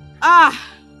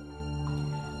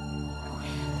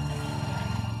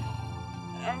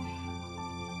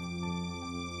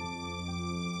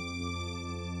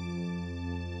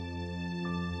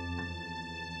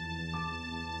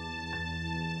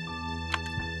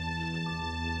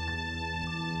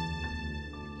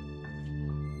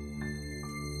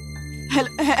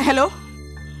 Hello?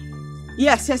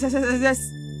 Yes.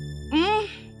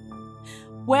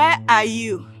 Where are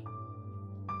you?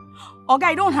 Okay,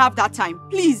 I don't have that time.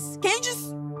 Please, can you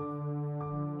just...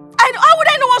 How would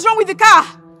I know what's wrong with the car?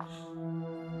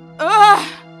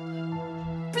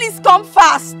 Please come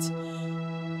fast.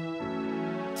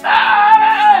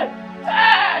 Hey!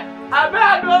 I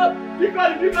better go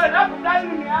because I'm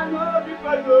dying me. I know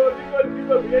because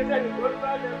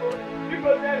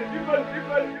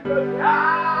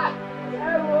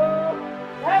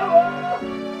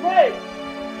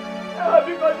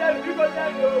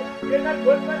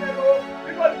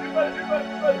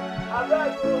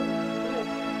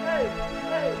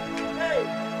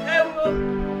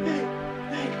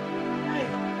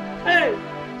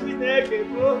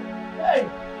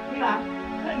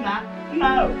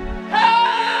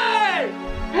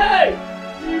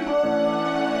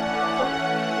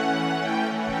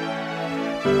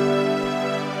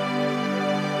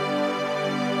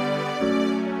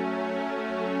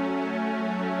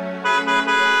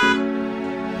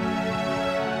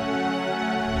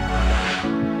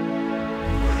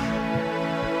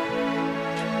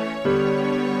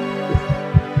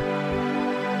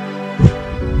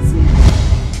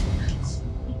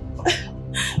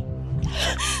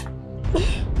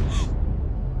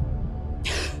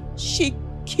She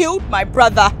killed my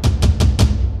brother.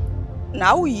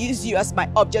 Now I will use you as my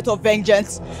object of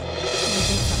vengeance.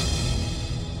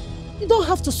 You don't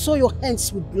have to soil your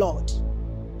hands with blood.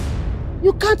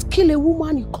 You can't kill a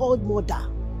woman you called mother.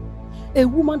 A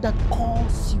woman that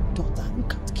calls you daughter. You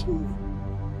can't kill me.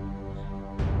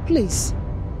 Please.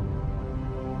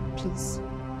 Please.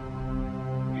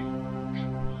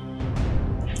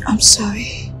 I'm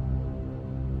sorry.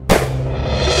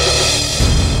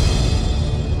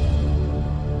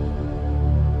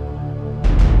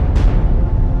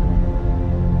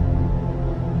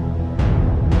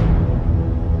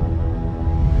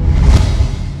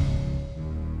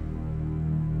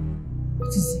 What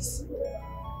is this?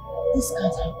 This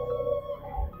can't happen.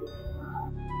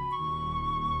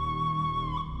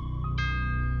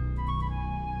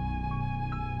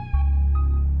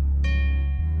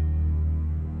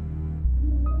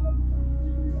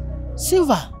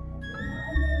 Silver,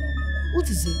 what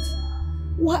is it?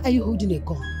 Why are you holding a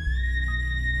gun?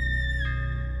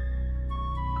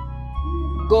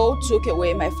 Go took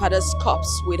away my father's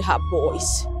corpse with her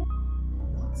boys.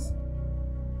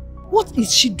 What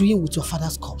is she doing with your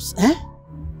father's corpse, eh?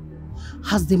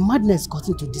 Has the madness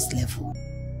gotten to this level?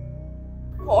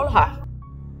 Call her.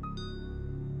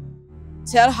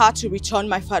 Tell her to return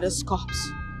my father's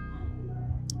corpse.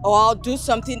 Or I'll do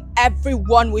something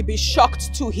everyone will be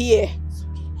shocked to hear.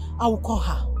 I will call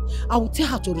her. I will tell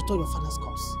her to return your father's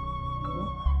corpse.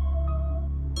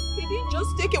 He didn't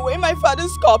just take away my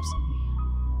father's corpse.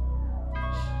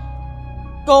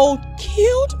 Gold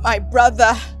killed my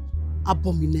brother.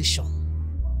 Abomination.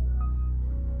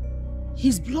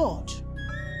 His blood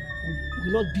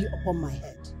will not be upon my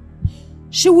head.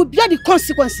 She will bear the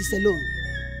consequences alone.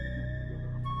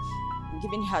 I'm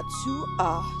giving her 2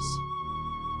 hours.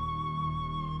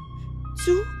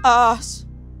 2 hours.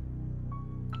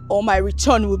 Or my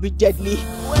return will be deadly.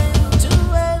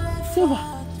 Silver.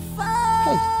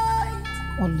 Hey.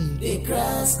 Only you.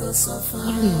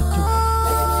 Only you.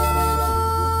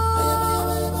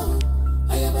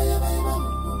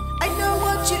 I know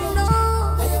what you know.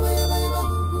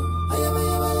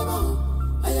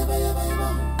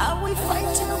 I will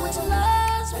fight you with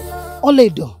last blood.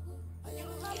 Oledo,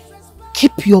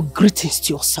 keep your greetings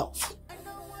to yourself.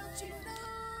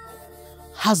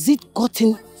 Has it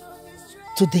gotten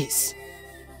to this?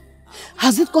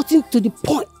 Has it gotten to the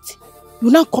point you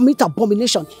now commit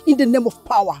abomination in the name of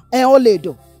power?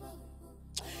 Oledo,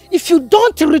 if you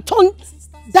don't return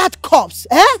that corpse,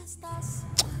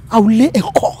 I will lay a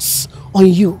curse on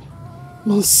you.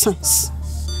 Nonsense.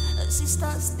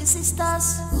 Sisters, the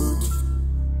sisters.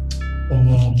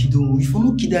 Oh, Kido, if you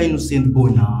no kill that innocent boy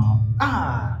now.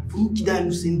 If you no kill that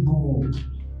innocent boy.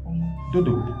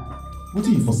 Dodo, what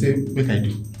do you for say make I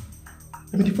do?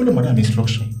 I mean, they follow madam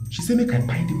instruction. She said make I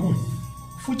buy the boy,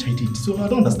 which I did. So I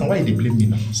don't understand why they blame me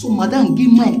now. So madam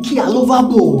give mine kill a lover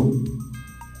boy.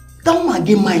 That woman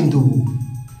get mine though.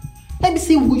 Let me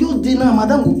say, we just dinner,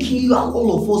 madam will kill you and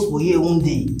all of us for here one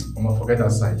day. Mama, forget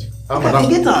that side.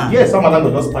 Forget her? Yes, our madam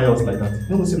will just spy us like that.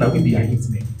 You know, say now we be a hit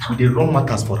man. We dey run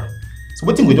matters for her. So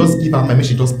what thing we just give her my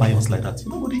she just spy us like that?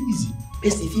 You know, go easy.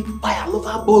 Best if you buy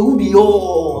another boy, who be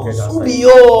yours? Who be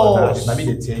yours? yours? Now me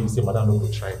they tell you, say madam no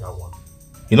go try that one.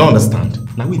 You don't understand?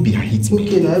 Now we be a hit man.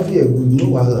 Okay, now every year good, no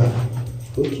wahala.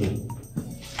 Okay.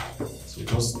 So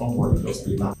just don't worry, just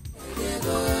relax.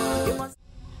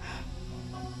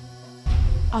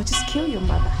 I'll just kill your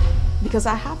mother because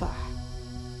I have her.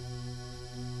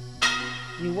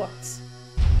 You what?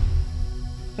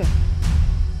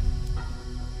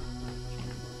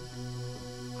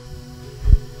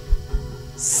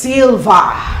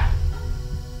 Silver.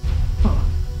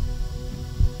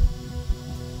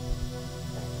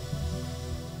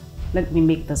 Let me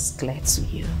make this clear to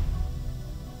you.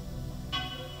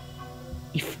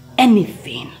 If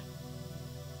anything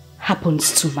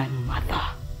happens to my mother,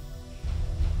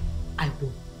 I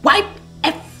will wipe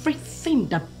everything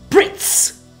that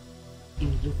breathes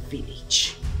in your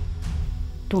village.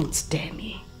 Don't dare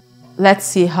me. Let's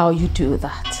see how you do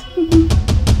that.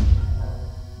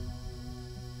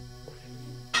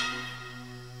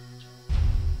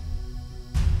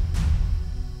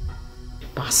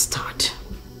 Bastard.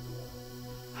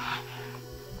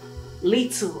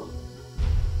 Little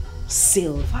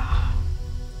Silver.